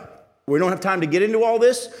up. We don't have time to get into all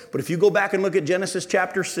this, but if you go back and look at Genesis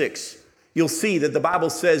chapter 6, you'll see that the Bible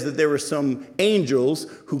says that there were some angels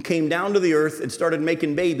who came down to the earth and started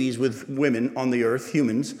making babies with women on the earth,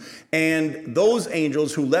 humans. And those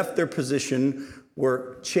angels who left their position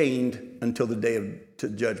were chained until the day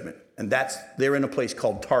of judgment. And they're in a place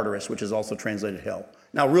called Tartarus, which is also translated hell.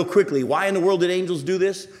 Now, real quickly, why in the world did angels do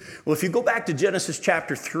this? Well, if you go back to Genesis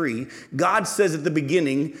chapter 3, God says at the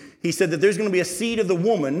beginning, he said that there's going to be a seed of the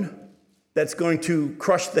woman that's going to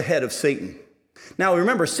crush the head of Satan. Now,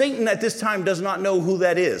 remember, Satan at this time does not know who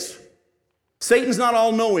that is. Satan's not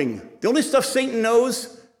all-knowing. The only stuff Satan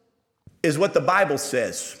knows is what the Bible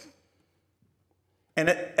says. And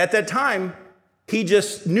at that time, he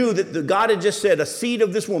just knew that God had just said a seed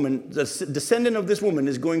of this woman, the descendant of this woman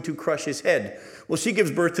is going to crush his head. Well, she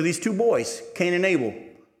gives birth to these two boys, Cain and Abel.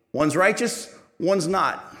 One's righteous, one's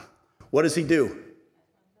not. What does he do?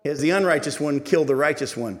 He has the unrighteous one kill the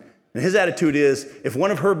righteous one. And his attitude is, if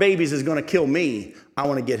one of her babies is going to kill me, I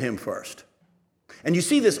want to get him first. And you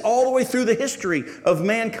see this all the way through the history of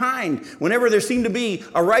mankind. Whenever there seemed to be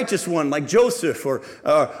a righteous one like Joseph or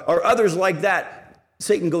others like that,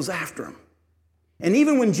 Satan goes after him. And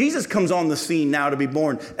even when Jesus comes on the scene now to be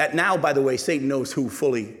born, now, by the way, Satan knows who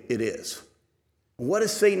fully it is. What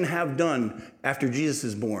does Satan have done after Jesus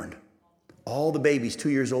is born? All the babies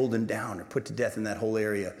 2 years old and down are put to death in that whole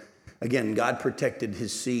area. Again, God protected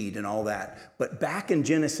his seed and all that. But back in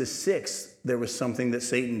Genesis 6, there was something that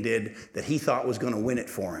Satan did that he thought was going to win it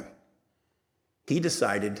for him. He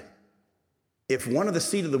decided, if one of the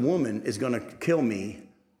seed of the woman is going to kill me,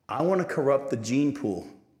 I want to corrupt the gene pool.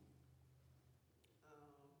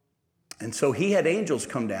 And so he had angels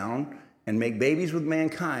come down and make babies with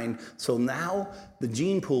mankind. So now the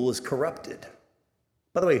gene pool is corrupted.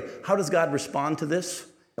 By the way, how does God respond to this?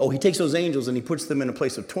 Oh, he takes those angels and he puts them in a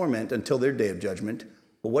place of torment until their day of judgment.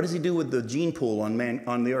 But what does he do with the gene pool on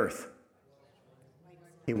the earth?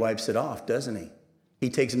 He wipes it off, doesn't he? He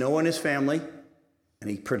takes Noah and his family and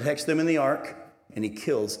he protects them in the ark and he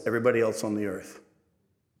kills everybody else on the earth,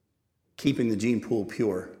 keeping the gene pool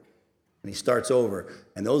pure. And he starts over.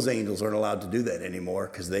 And those angels aren't allowed to do that anymore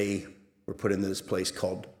because they were put into this place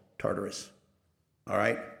called Tartarus. All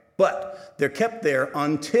right? But they're kept there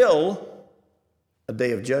until a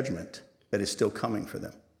day of judgment that is still coming for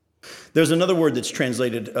them. There's another word that's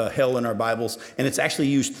translated hell in our Bibles, and it's actually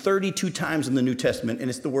used 32 times in the New Testament, and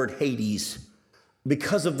it's the word Hades.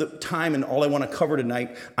 Because of the time and all I want to cover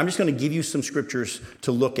tonight, I'm just going to give you some scriptures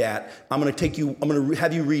to look at. I'm going to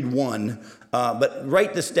have you read one, but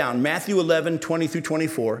write this down. Matthew 11, 20 through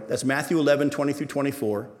 24. That's Matthew 11, 20 through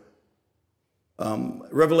 24.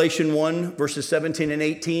 Revelation 1, verses 17 and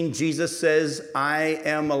 18. Jesus says, I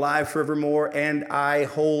am alive forevermore, and I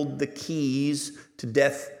hold the keys to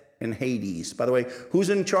death and Hades. By the way,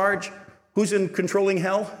 who's in charge? Who's in controlling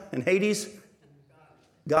hell and Hades?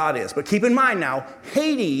 God is. But keep in mind now,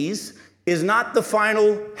 Hades is not the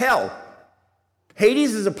final hell.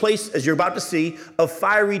 Hades is a place, as you're about to see, of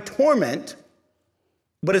fiery torment,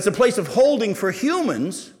 but it's a place of holding for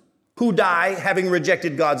humans who die having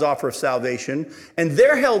rejected God's offer of salvation, and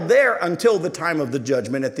they're held there until the time of the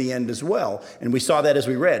judgment at the end as well. And we saw that as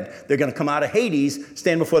we read. They're going to come out of Hades,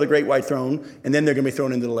 stand before the great white throne, and then they're going to be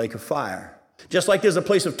thrown into the lake of fire. Just like there's a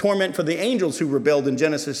place of torment for the angels who rebelled in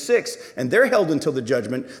Genesis 6, and they're held until the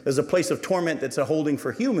judgment, there's a place of torment that's a holding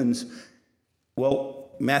for humans.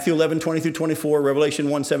 Well, Matthew 11, 20 through 24, Revelation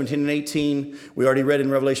 1, 17 and 18. We already read in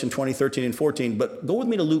Revelation 20, 13 and 14, but go with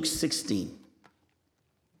me to Luke 16.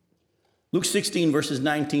 Luke 16, verses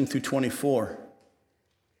 19 through 24.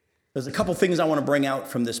 There's a couple things I want to bring out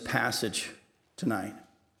from this passage tonight.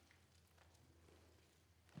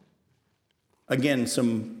 Again,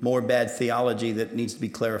 some more bad theology that needs to be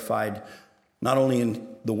clarified, not only in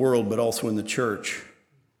the world, but also in the church.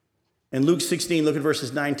 In Luke 16, look at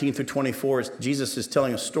verses 19 through 24. Jesus is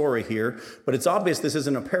telling a story here, but it's obvious this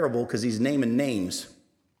isn't a parable because he's naming names.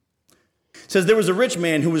 It says, there was a rich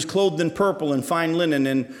man who was clothed in purple and fine linen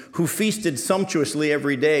and who feasted sumptuously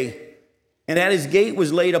every day. And at his gate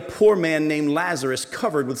was laid a poor man named Lazarus,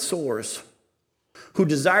 covered with sores, who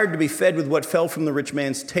desired to be fed with what fell from the rich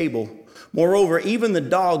man's table. Moreover, even the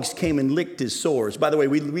dogs came and licked his sores. By the way,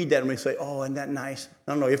 we read that and we say, oh, isn't that nice?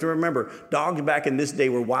 No, you have to remember, dogs back in this day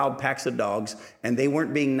were wild packs of dogs, and they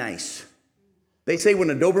weren't being nice. They say when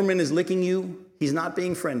a Doberman is licking you, he's not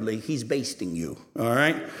being friendly, he's basting you, all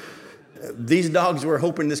right? These dogs were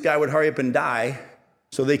hoping this guy would hurry up and die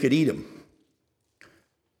so they could eat him.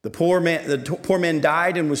 The poor man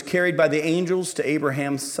died and was carried by the angels to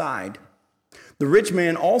Abraham's side. The rich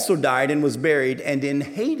man also died and was buried, and in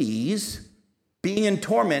Hades being in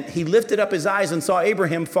torment, he lifted up his eyes and saw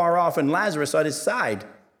Abraham far off and Lazarus at his side.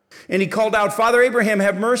 And he called out, Father Abraham,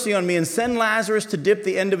 have mercy on me and send Lazarus to dip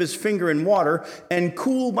the end of his finger in water and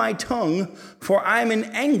cool my tongue, for I am in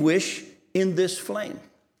anguish in this flame.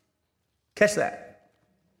 Catch that.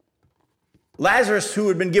 Lazarus, who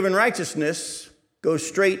had been given righteousness, goes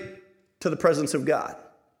straight to the presence of God.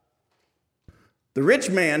 The rich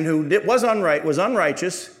man who was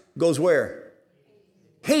unrighteous, goes where?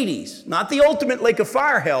 Hades. Not the ultimate lake of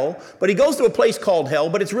fire, hell, but he goes to a place called hell,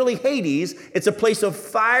 but it's really Hades. It's a place of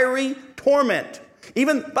fiery torment.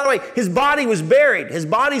 Even, by the way, his body was buried. His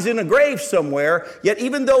body's in a grave somewhere, yet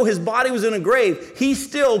even though his body was in a grave, he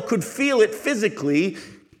still could feel it physically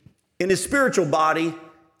in his spiritual body,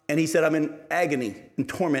 and he said, I'm in agony and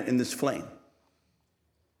torment in this flame.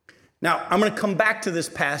 Now, I'm going to come back to this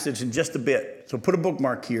passage in just a bit, so put a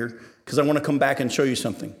bookmark here, because I want to come back and show you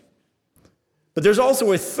something. But there's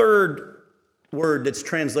also a third word that's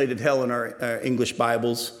translated hell in our English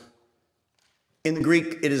Bibles. In the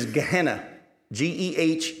Greek, it is Gehenna,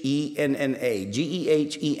 Gehenna,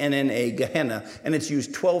 Gehenna, Gehenna, and it's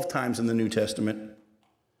used 12 times in the New Testament.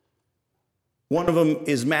 One of them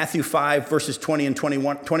is Matthew 5, verses 21 and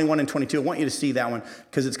 22. I want you to see that one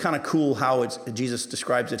because it's kind of cool how Jesus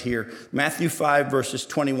describes it here. Matthew 5, verses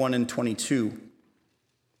 21 and 22.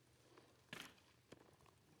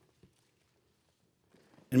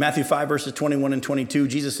 In Matthew 5, verses 21 and 22,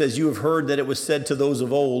 Jesus says, you have heard that it was said to those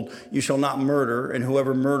of old, you shall not murder, and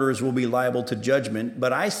whoever murders will be liable to judgment.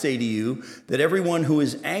 But I say to you that everyone who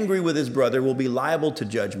is angry with his brother will be liable to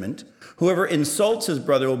judgment. Whoever insults his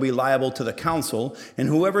brother will be liable to the council, and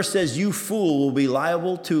whoever says you fool will be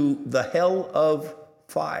liable to the hell of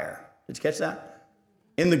fire. Did you catch that?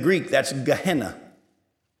 In the Greek, that's Gehenna.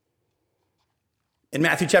 In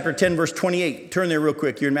Matthew chapter 10, verse 28, turn there real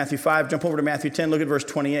quick. You're in Matthew 5, jump over to Matthew 10, look at verse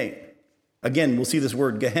 28. Again, we'll see this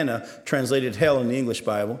word Gehenna, translated hell in the English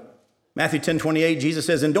Bible. Matthew 10:28, Jesus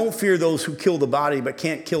says, and don't fear those who kill the body but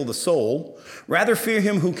can't kill the soul. Rather fear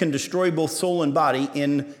him who can destroy both soul and body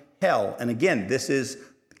in hell. And again, this is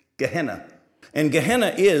Gehenna. And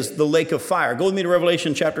Gehenna is the lake of fire. Go with me to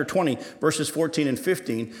Revelation chapter 20, verses 14 and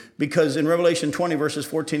 15, because in Revelation 20, verses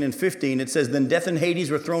 14 and 15, it says, then death and Hades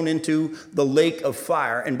were thrown into the lake of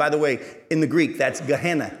fire. And by the way, in the Greek, that's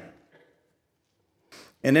Gehenna.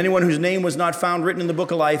 And anyone whose name was not found written in the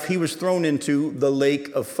book of life, he was thrown into the lake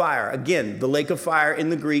of fire. Again, the lake of fire in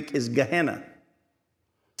the Greek is Gehenna.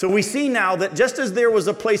 So we see now that just as there was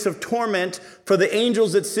a place of torment for the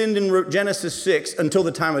angels that sinned in Genesis 6 until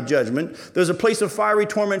the time of judgment, there's a place of fiery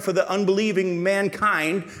torment for the unbelieving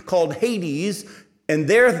mankind called Hades, and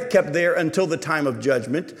they're kept there until the time of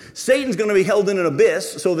judgment. Satan's going to be held in an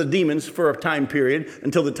abyss, so the demons, for a time period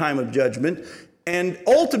until the time of judgment. And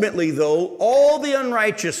ultimately, though, all the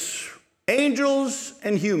unrighteous angels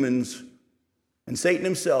and humans and Satan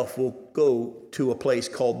himself will go to a place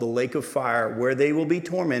called the lake of fire where they will be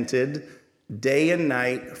tormented day and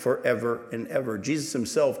night forever and ever. Jesus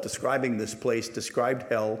himself, describing this place,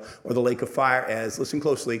 described hell or the lake of fire as, listen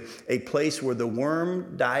closely, a place where the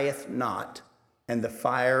worm dieth not and the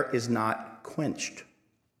fire is not quenched.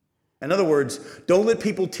 In other words, don't let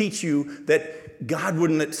people teach you that God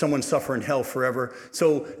wouldn't let someone suffer in hell forever.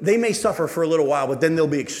 So they may suffer for a little while, but then they'll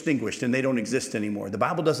be extinguished and they don't exist anymore. The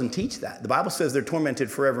Bible doesn't teach that. The Bible says they're tormented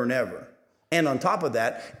forever and ever. And on top of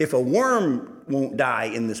that, if a worm won't die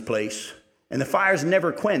in this place and the fire's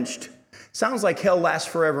never quenched, sounds like hell lasts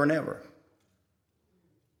forever and ever.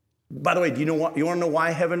 By the way, you want to know why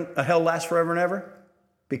hell lasts forever and ever?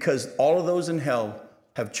 Because all of those in hell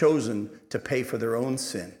have chosen to pay for their own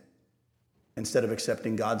sin instead of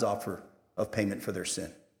accepting God's offer of payment for their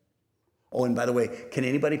sin. Oh, and by the way, can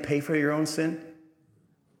anybody pay for your own sin?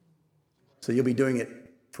 So you'll be doing it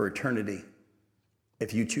for eternity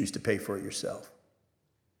if you choose to pay for it yourself.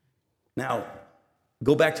 Now,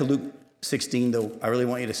 go back to Luke 16, though. I really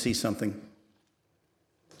want you to see something.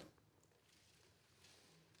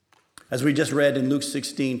 As we just read in Luke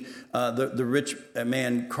 16, the rich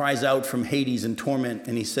man cries out from Hades in torment,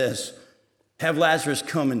 and he says, have Lazarus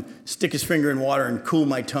come and stick his finger in water and cool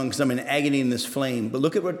my tongue because I'm in agony in this flame. But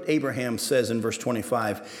look at what Abraham says in verse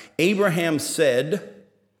 25. Abraham said,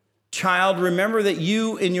 child, remember that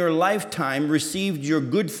you in your lifetime received your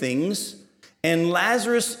good things, and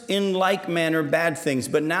Lazarus in like manner bad things.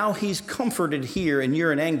 But now he's comforted here and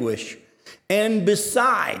you're in anguish. And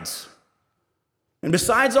besides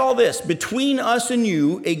all this, between us and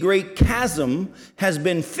you, a great chasm has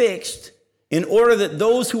been fixed in order that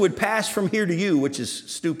those who would pass from here to you, which is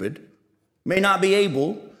stupid, may not be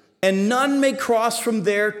able, and none may cross from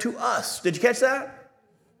there to us. Did you catch that?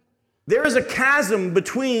 There is a chasm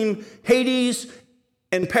between Hades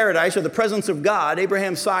and paradise, or the presence of God.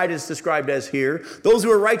 Abraham's side is described as here. Those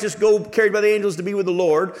who are righteous go carried by the angels to be with the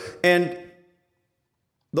Lord, and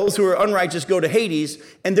those who are unrighteous go to Hades.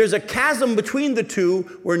 And there's a chasm between the two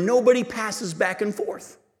where nobody passes back and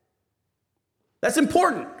forth. That's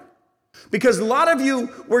important, because a lot of you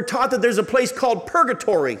were taught that there's a place called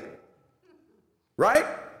purgatory, right?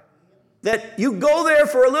 That you go there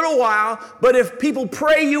for a little while, but if people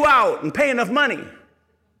pray you out and pay enough money,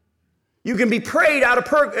 you can be prayed out of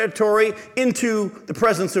purgatory into the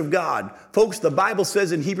presence of God. Folks, the Bible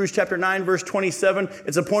says in Hebrews chapter 9, verse 27,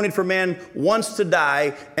 it's appointed for man once to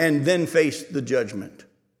die and then face the judgment.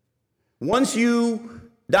 Once you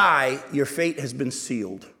die, your fate has been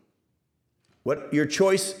sealed. What your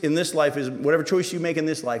choice in this life is, whatever choice you make in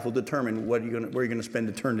this life will determine where you're going to spend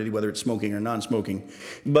eternity, whether it's smoking or non-smoking.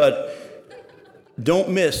 But don't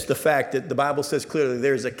miss the fact that the Bible says clearly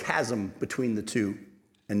there's a chasm between the two,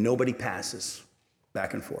 and nobody passes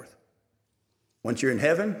back and forth. Once you're in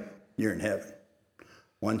heaven, you're in heaven.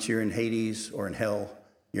 Once you're in Hades or in hell,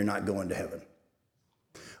 you're not going to heaven.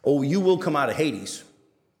 Oh, you will come out of Hades.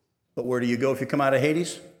 But where do you go if you come out of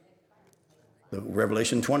Hades? The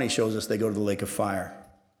Revelation 20 shows us they go to the lake of fire.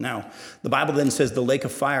 Now, the Bible then says the lake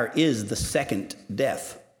of fire is the second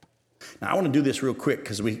death. Now, I want to do this real quick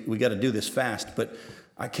because we got to do this fast, but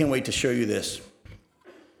I can't wait to show you this.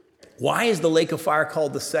 Why is the lake of fire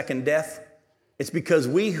called the second death? It's because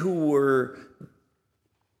we who were,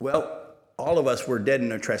 all of us were dead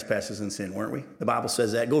in our trespasses and sin, weren't we? The Bible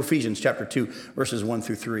says that. Go Ephesians chapter 2, verses 1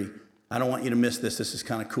 through 3. I don't want you to miss this. This is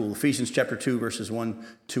kind of cool. Ephesians chapter 2, verses 1,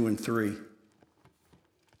 2, and 3.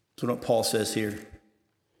 That's what Paul says here.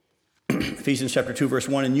 Ephesians chapter 2, verse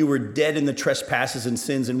 1, and you were dead in the trespasses and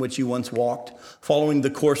sins in which you once walked, following the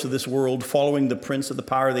course of this world, following the prince of the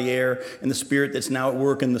power of the air, and the spirit that's now at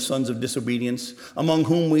work in the sons of disobedience, among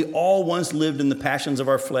whom we all once lived in the passions of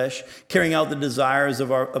our flesh, carrying out the desires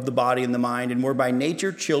of the body and the mind, and were by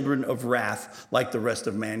nature children of wrath like the rest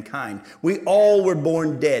of mankind. We all were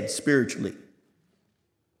born dead spiritually.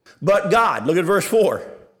 But God, look at verse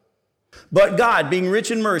 4. But God, being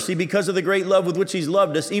rich in mercy, because of the great love with which he's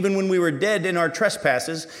loved us, even when we were dead in our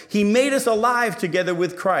trespasses, he made us alive together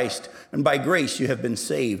with Christ, and by grace you have been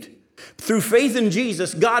saved. Through faith in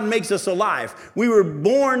Jesus, God makes us alive. We were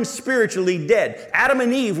born spiritually dead. Adam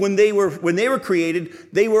and Eve, when they were created,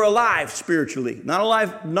 they were alive spiritually. Not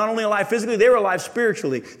only alive physically, they were alive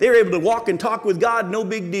spiritually. They were able to walk and talk with God, no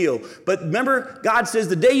big deal. But remember, God says,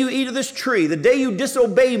 the day you eat of this tree, the day you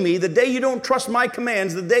disobey me, the day you don't trust my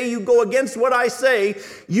commands, the day you go against what I say,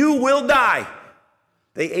 you will die.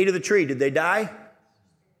 They ate of the tree. Did they die?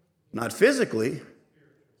 Not physically,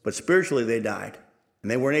 but spiritually they died. And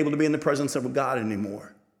they weren't able to be in the presence of God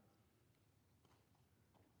anymore.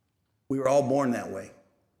 We were all born that way.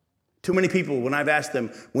 Too many people, when I've asked them,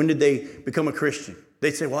 when did they become a Christian? They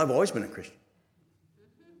say, well, I've always been a Christian.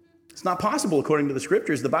 It's not possible according to the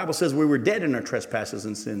scriptures. The Bible says we were dead in our trespasses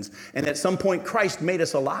and sins. And at some point, Christ made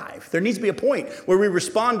us alive. There needs to be a point where we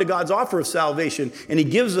respond to God's offer of salvation and he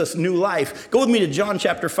gives us new life. Go with me to John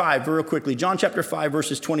chapter 5 real quickly. John chapter 5,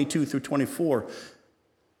 verses 22 through 24.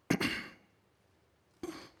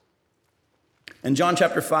 In John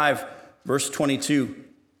chapter 5, verse 22,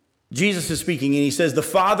 Jesus is speaking, and he says, the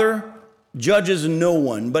Father judges no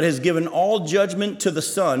one, but has given all judgment to the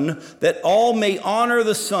Son, that all may honor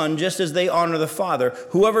the Son just as they honor the Father.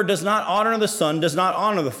 Whoever does not honor the Son does not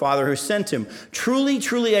honor the Father who sent him. Truly,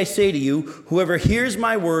 truly, I say to you, whoever hears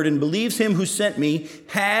my word and believes him who sent me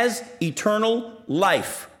has eternal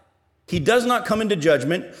life. He does not come into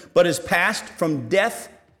judgment, but is passed from death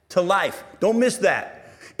to life. Don't miss that.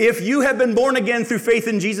 If you have been born again through faith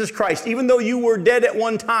in Jesus Christ, even though you were dead at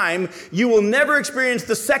one time, you will never experience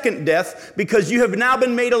the second death because you have now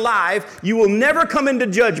been made alive. You will never come into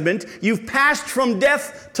judgment. You've passed from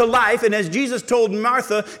death to life. And as Jesus told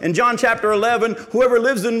Martha in John chapter 11, whoever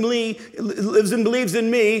lives and believes in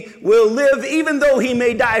me will live even though he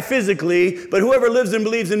may die physically, but whoever lives and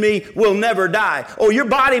believes in me will never die. Oh, your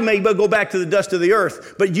body may go back to the dust of the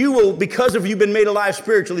earth, but you will, because of you've been made alive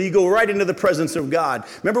spiritually, you go right into the presence of God.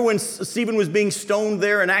 Remember when Stephen was being stoned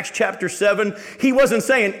there in Acts chapter 7? He wasn't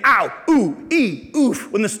saying, ow, ooh, ee, oof,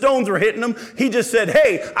 when the stones were hitting him. He just said,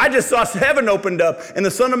 hey, I just saw heaven opened up and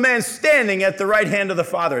the Son of Man standing at the right hand of the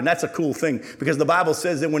Father. And that's a cool thing because the Bible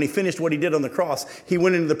says that when he finished what he did on the cross, he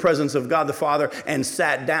went into the presence of God the Father and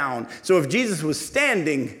sat down. So if Jesus was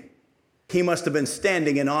standing, he must have been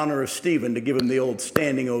standing in honor of Stephen to give him the old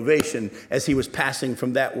standing ovation as he was passing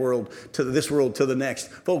from that world to this world to the next.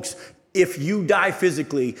 Folks, If you die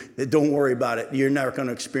physically, don't worry about it. You're never going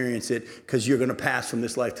to experience it because you're going to pass from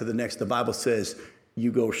this life to the next. The Bible says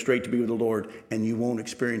you go straight to be with the Lord and you won't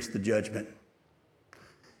experience the judgment.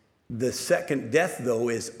 The second death, though,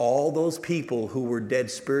 is all those people who were dead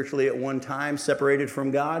spiritually at one time, separated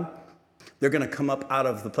from God. They're going to come up out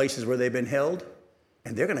of the places where they've been held,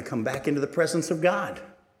 and they're going to come back into the presence of God.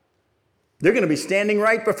 They're going to be standing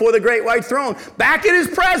right before the great white throne, back in his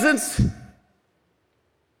presence.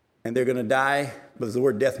 And they're going to die, because the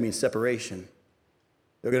word death means separation.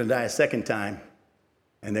 They're going to die a second time,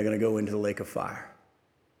 and they're going to go into the lake of fire.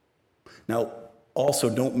 Now,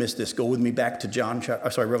 also, don't miss this. Go with me back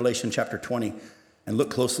to Revelation chapter 20 and look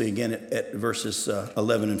closely again at verses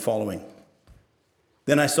 11 and following.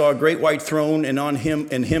 Then I saw a great white throne and on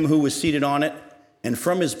him who was seated on it, and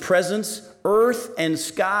from his presence earth and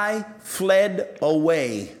sky fled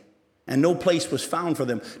away, and no place was found for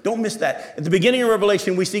them. Don't miss that. At the beginning of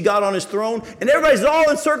Revelation, we see God on his throne, and everybody's all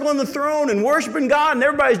encircling the throne and worshiping God, and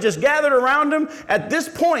everybody's just gathered around him. At this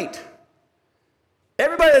point,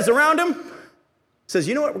 everybody that's around him says,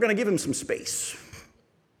 you know what, we're going to give him some space.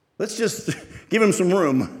 Let's just give him some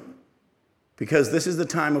room, because this is the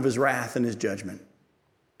time of his wrath and his judgment.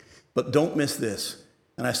 But don't miss this.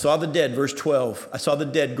 And I saw the dead, verse 12, I saw the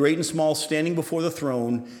dead, great and small, standing before the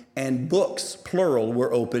throne, and books, plural,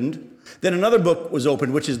 were opened. Then another book was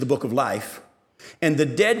opened, which is the book of life. And the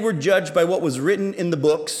dead were judged by what was written in the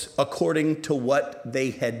books according to what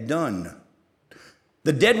they had done.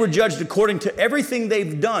 The dead were judged according to everything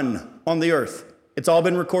they've done on the earth. It's all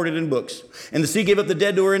been recorded in books. And the sea gave up the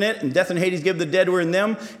dead who were in it, and death and Hades gave the dead who were in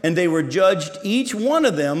them, and they were judged, each one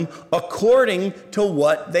of them, according to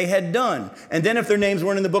what they had done. And then if their names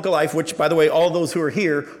weren't in the book of life, which, by the way, all those who are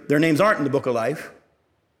here, their names aren't in the book of life,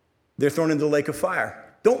 they're thrown into the lake of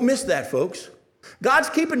fire. Don't miss that, folks. God's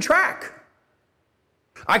keeping track.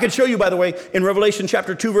 I could show you, by the way, in Revelation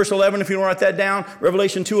chapter 2, verse 11, if you want to write that down,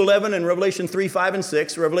 Revelation 2:11 and Revelation 3, 5, and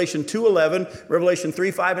 6. Revelation 2:11, Revelation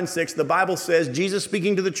 3, 5, and 6. The Bible says, Jesus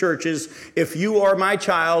speaking to the churches, if you are my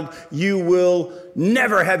child, you will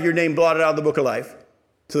never have your name blotted out of the book of life.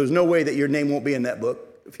 So there's no way that your name won't be in that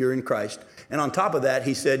book if you're in Christ. And on top of that,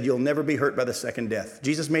 he said, you'll never be hurt by the second death.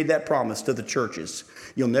 Jesus made that promise to the churches.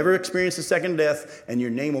 You'll never experience the second death, and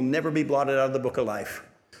your name will never be blotted out of the book of life.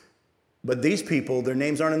 But these people, their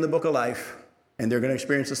names aren't in the book of life, and they're going to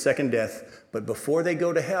experience the second death. But before they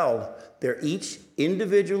go to hell, they're each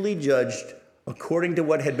individually judged according to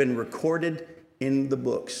what had been recorded in the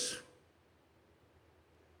books.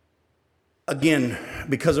 Again,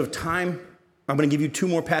 because of time, I'm going to give you two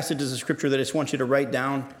more passages of Scripture that I just want you to write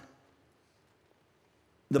down.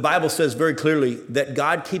 The Bible says very clearly that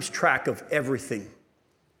God keeps track of everything.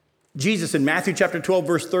 Jesus in Matthew chapter 12,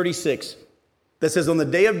 verse 36, that says, on the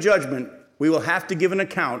day of judgment, we will have to give an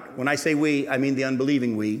account. When I say we, I mean the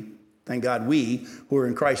unbelieving we. Thank God we, who are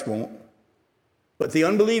in Christ, won't. But the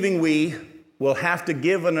unbelieving we will have to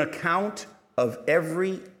give an account of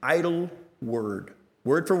every idle word.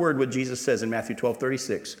 Word for word what Jesus says in Matthew 12,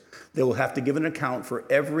 36. They will have to give an account for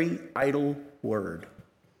every idle word.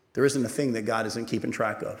 There isn't a thing that God isn't keeping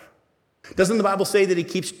track of. Doesn't the Bible say that he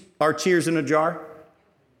keeps our tears in a jar?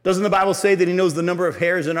 Doesn't the Bible say that he knows the number of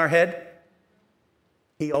hairs in our head?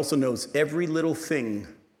 He also knows every little thing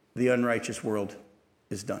the unrighteous world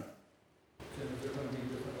has done. So is there going to be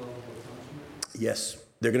different levels of punishment? Yes,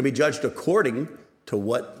 they're going to be judged according to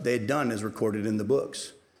what they had done as recorded in the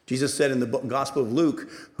books. Jesus said in the Gospel of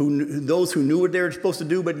Luke, those who knew what they were supposed to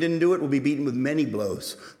do but didn't do it will be beaten with many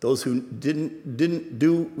blows. Those who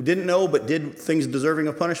didn't know but did things deserving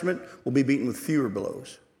of punishment will be beaten with fewer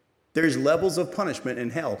blows. There's levels of punishment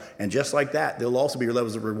in hell, and just like that, there'll also be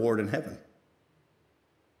levels of reward in heaven.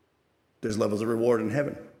 There's levels of reward in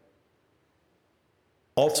heaven.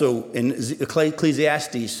 Also in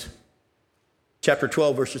Ecclesiastes chapter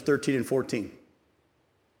 12, verses 13 and 14.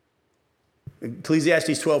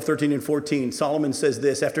 Ecclesiastes 12, 13 and 14, Solomon says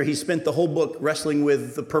this, after he spent the whole book wrestling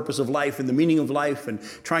with the purpose of life and the meaning of life and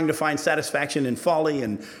trying to find satisfaction in folly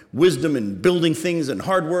and wisdom and building things and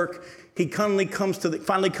hard work, he finally comes to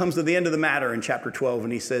the end of the matter in chapter 12,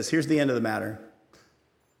 and he says, here's the end of the matter.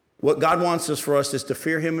 What God wants us for us is to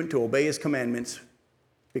fear him and to obey his commandments,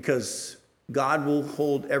 because God will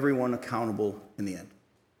hold everyone accountable in the end.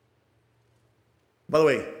 By the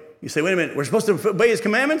way, you say, wait a minute, we're supposed to obey his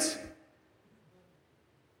commandments?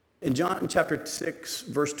 In John chapter 6,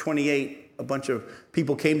 verse 28, a bunch of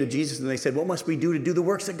people came to Jesus and they said, what must we do to do the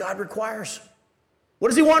works that God requires? What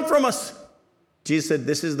does he want from us? Jesus said,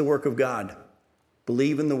 this is the work of God.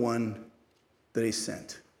 Believe in the one that he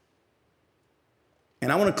sent.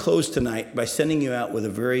 And I want to close tonight by sending you out with a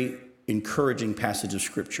very encouraging passage of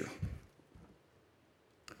Scripture.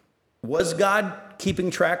 Was God keeping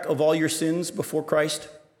track of all your sins before Christ?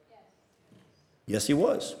 Yes, he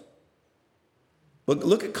was. But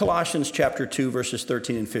look at Colossians chapter 2, verses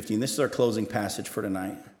 13 and 15. This is our closing passage for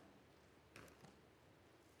tonight.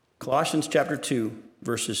 Colossians chapter 2,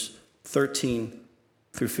 verses 13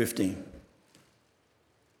 through 15.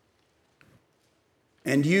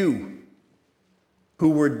 And you, who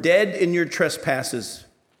were dead in your trespasses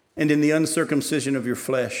and in the uncircumcision of your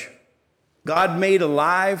flesh, God made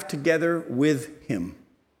alive together with him,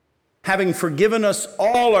 having forgiven us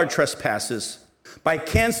all our trespasses by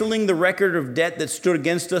canceling the record of debt that stood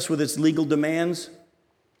against us with its legal demands.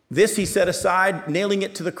 This he set aside, nailing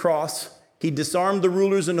it to the cross. He disarmed the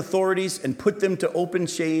rulers and authorities and put them to open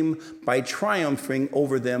shame by triumphing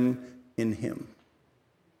over them in him.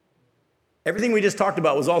 Everything we just talked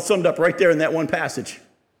about was all summed up right there in that one passage.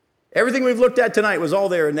 Everything we've looked at tonight was all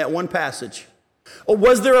there in that one passage. Oh,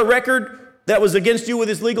 was there a record that was against you with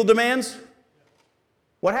his legal demands?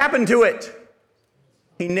 What happened to it?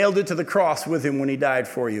 He nailed it to the cross with him when he died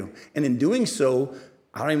for you. And in doing so,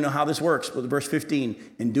 I don't even know how this works, but verse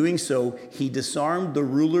 15, in doing so, he disarmed the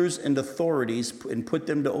rulers and authorities and put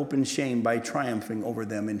them to open shame by triumphing over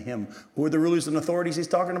them in him. Who are the rulers and authorities he's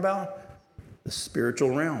talking about? The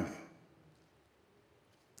spiritual realm.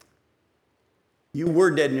 You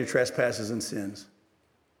were dead in your trespasses and sins,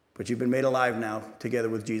 but you've been made alive now together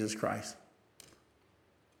with Jesus Christ.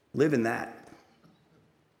 Live in that.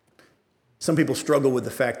 Some people struggle with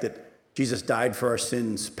the fact that Jesus died for our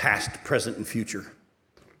sins, past, present, and future.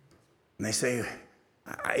 And they say,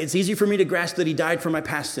 it's easy for me to grasp that he died for my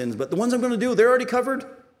past sins, but the ones I'm going to do, they're already covered.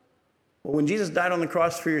 Well, when Jesus died on the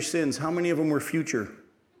cross for your sins, how many of them were future?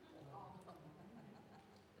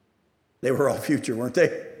 They were all future, weren't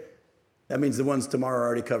they? That means the ones tomorrow are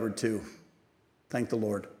already covered too. Thank the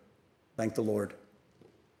Lord. Thank the Lord.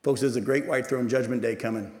 Folks, there's a great white throne judgment day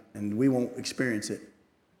coming, and we won't experience it.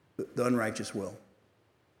 The unrighteous will.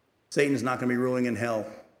 Satan's not going to be ruling in hell.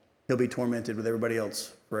 He'll be tormented with everybody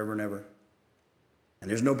else forever and ever. And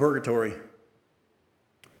there's no purgatory.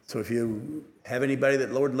 So if you have anybody that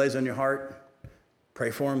the Lord lays on your heart,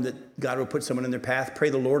 pray for them that God will put someone in their path. Pray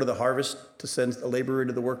the Lord of the harvest to send a laborer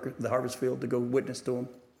to the harvest field to go witness to them,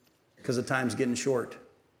 because the time's getting short.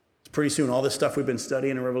 It's pretty soon. All this stuff we've been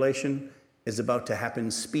studying in Revelation is about to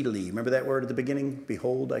happen speedily. Remember that word at the beginning?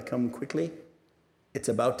 Behold, I come quickly. It's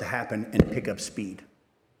about to happen and pick up speed.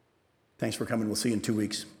 Thanks for coming. We'll see you in 2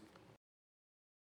 weeks.